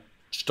I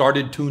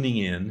started tuning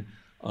in,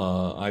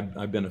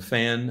 I've been a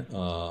fan.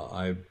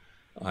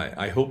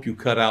 I hope you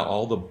cut out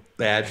all the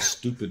bad,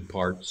 stupid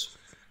parts.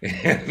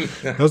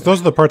 Those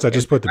are the parts I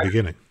just put at the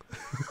beginning.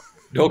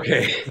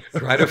 Okay,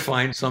 try to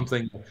find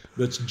something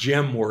that's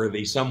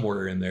gem-worthy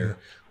somewhere in there.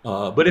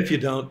 But if you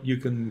don't, you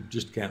can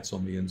just cancel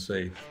me and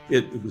say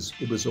it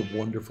was a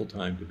wonderful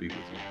time to be with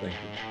you. Thank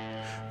you.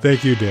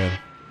 Thank you, Dan.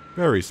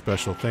 Very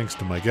special thanks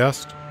to my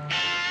guest.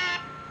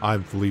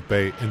 I'm Felipe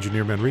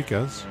Engineer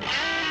Manriquez.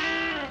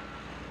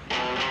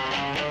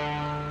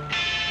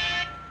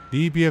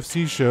 The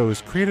EBFC show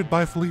is created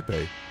by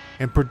Felipe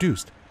and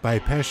produced by a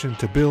passion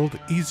to build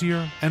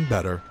easier and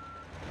better.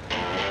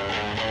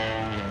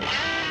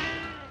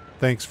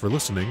 Thanks for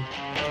listening.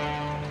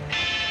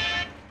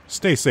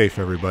 Stay safe,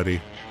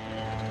 everybody.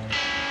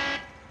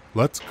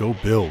 Let's go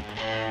build.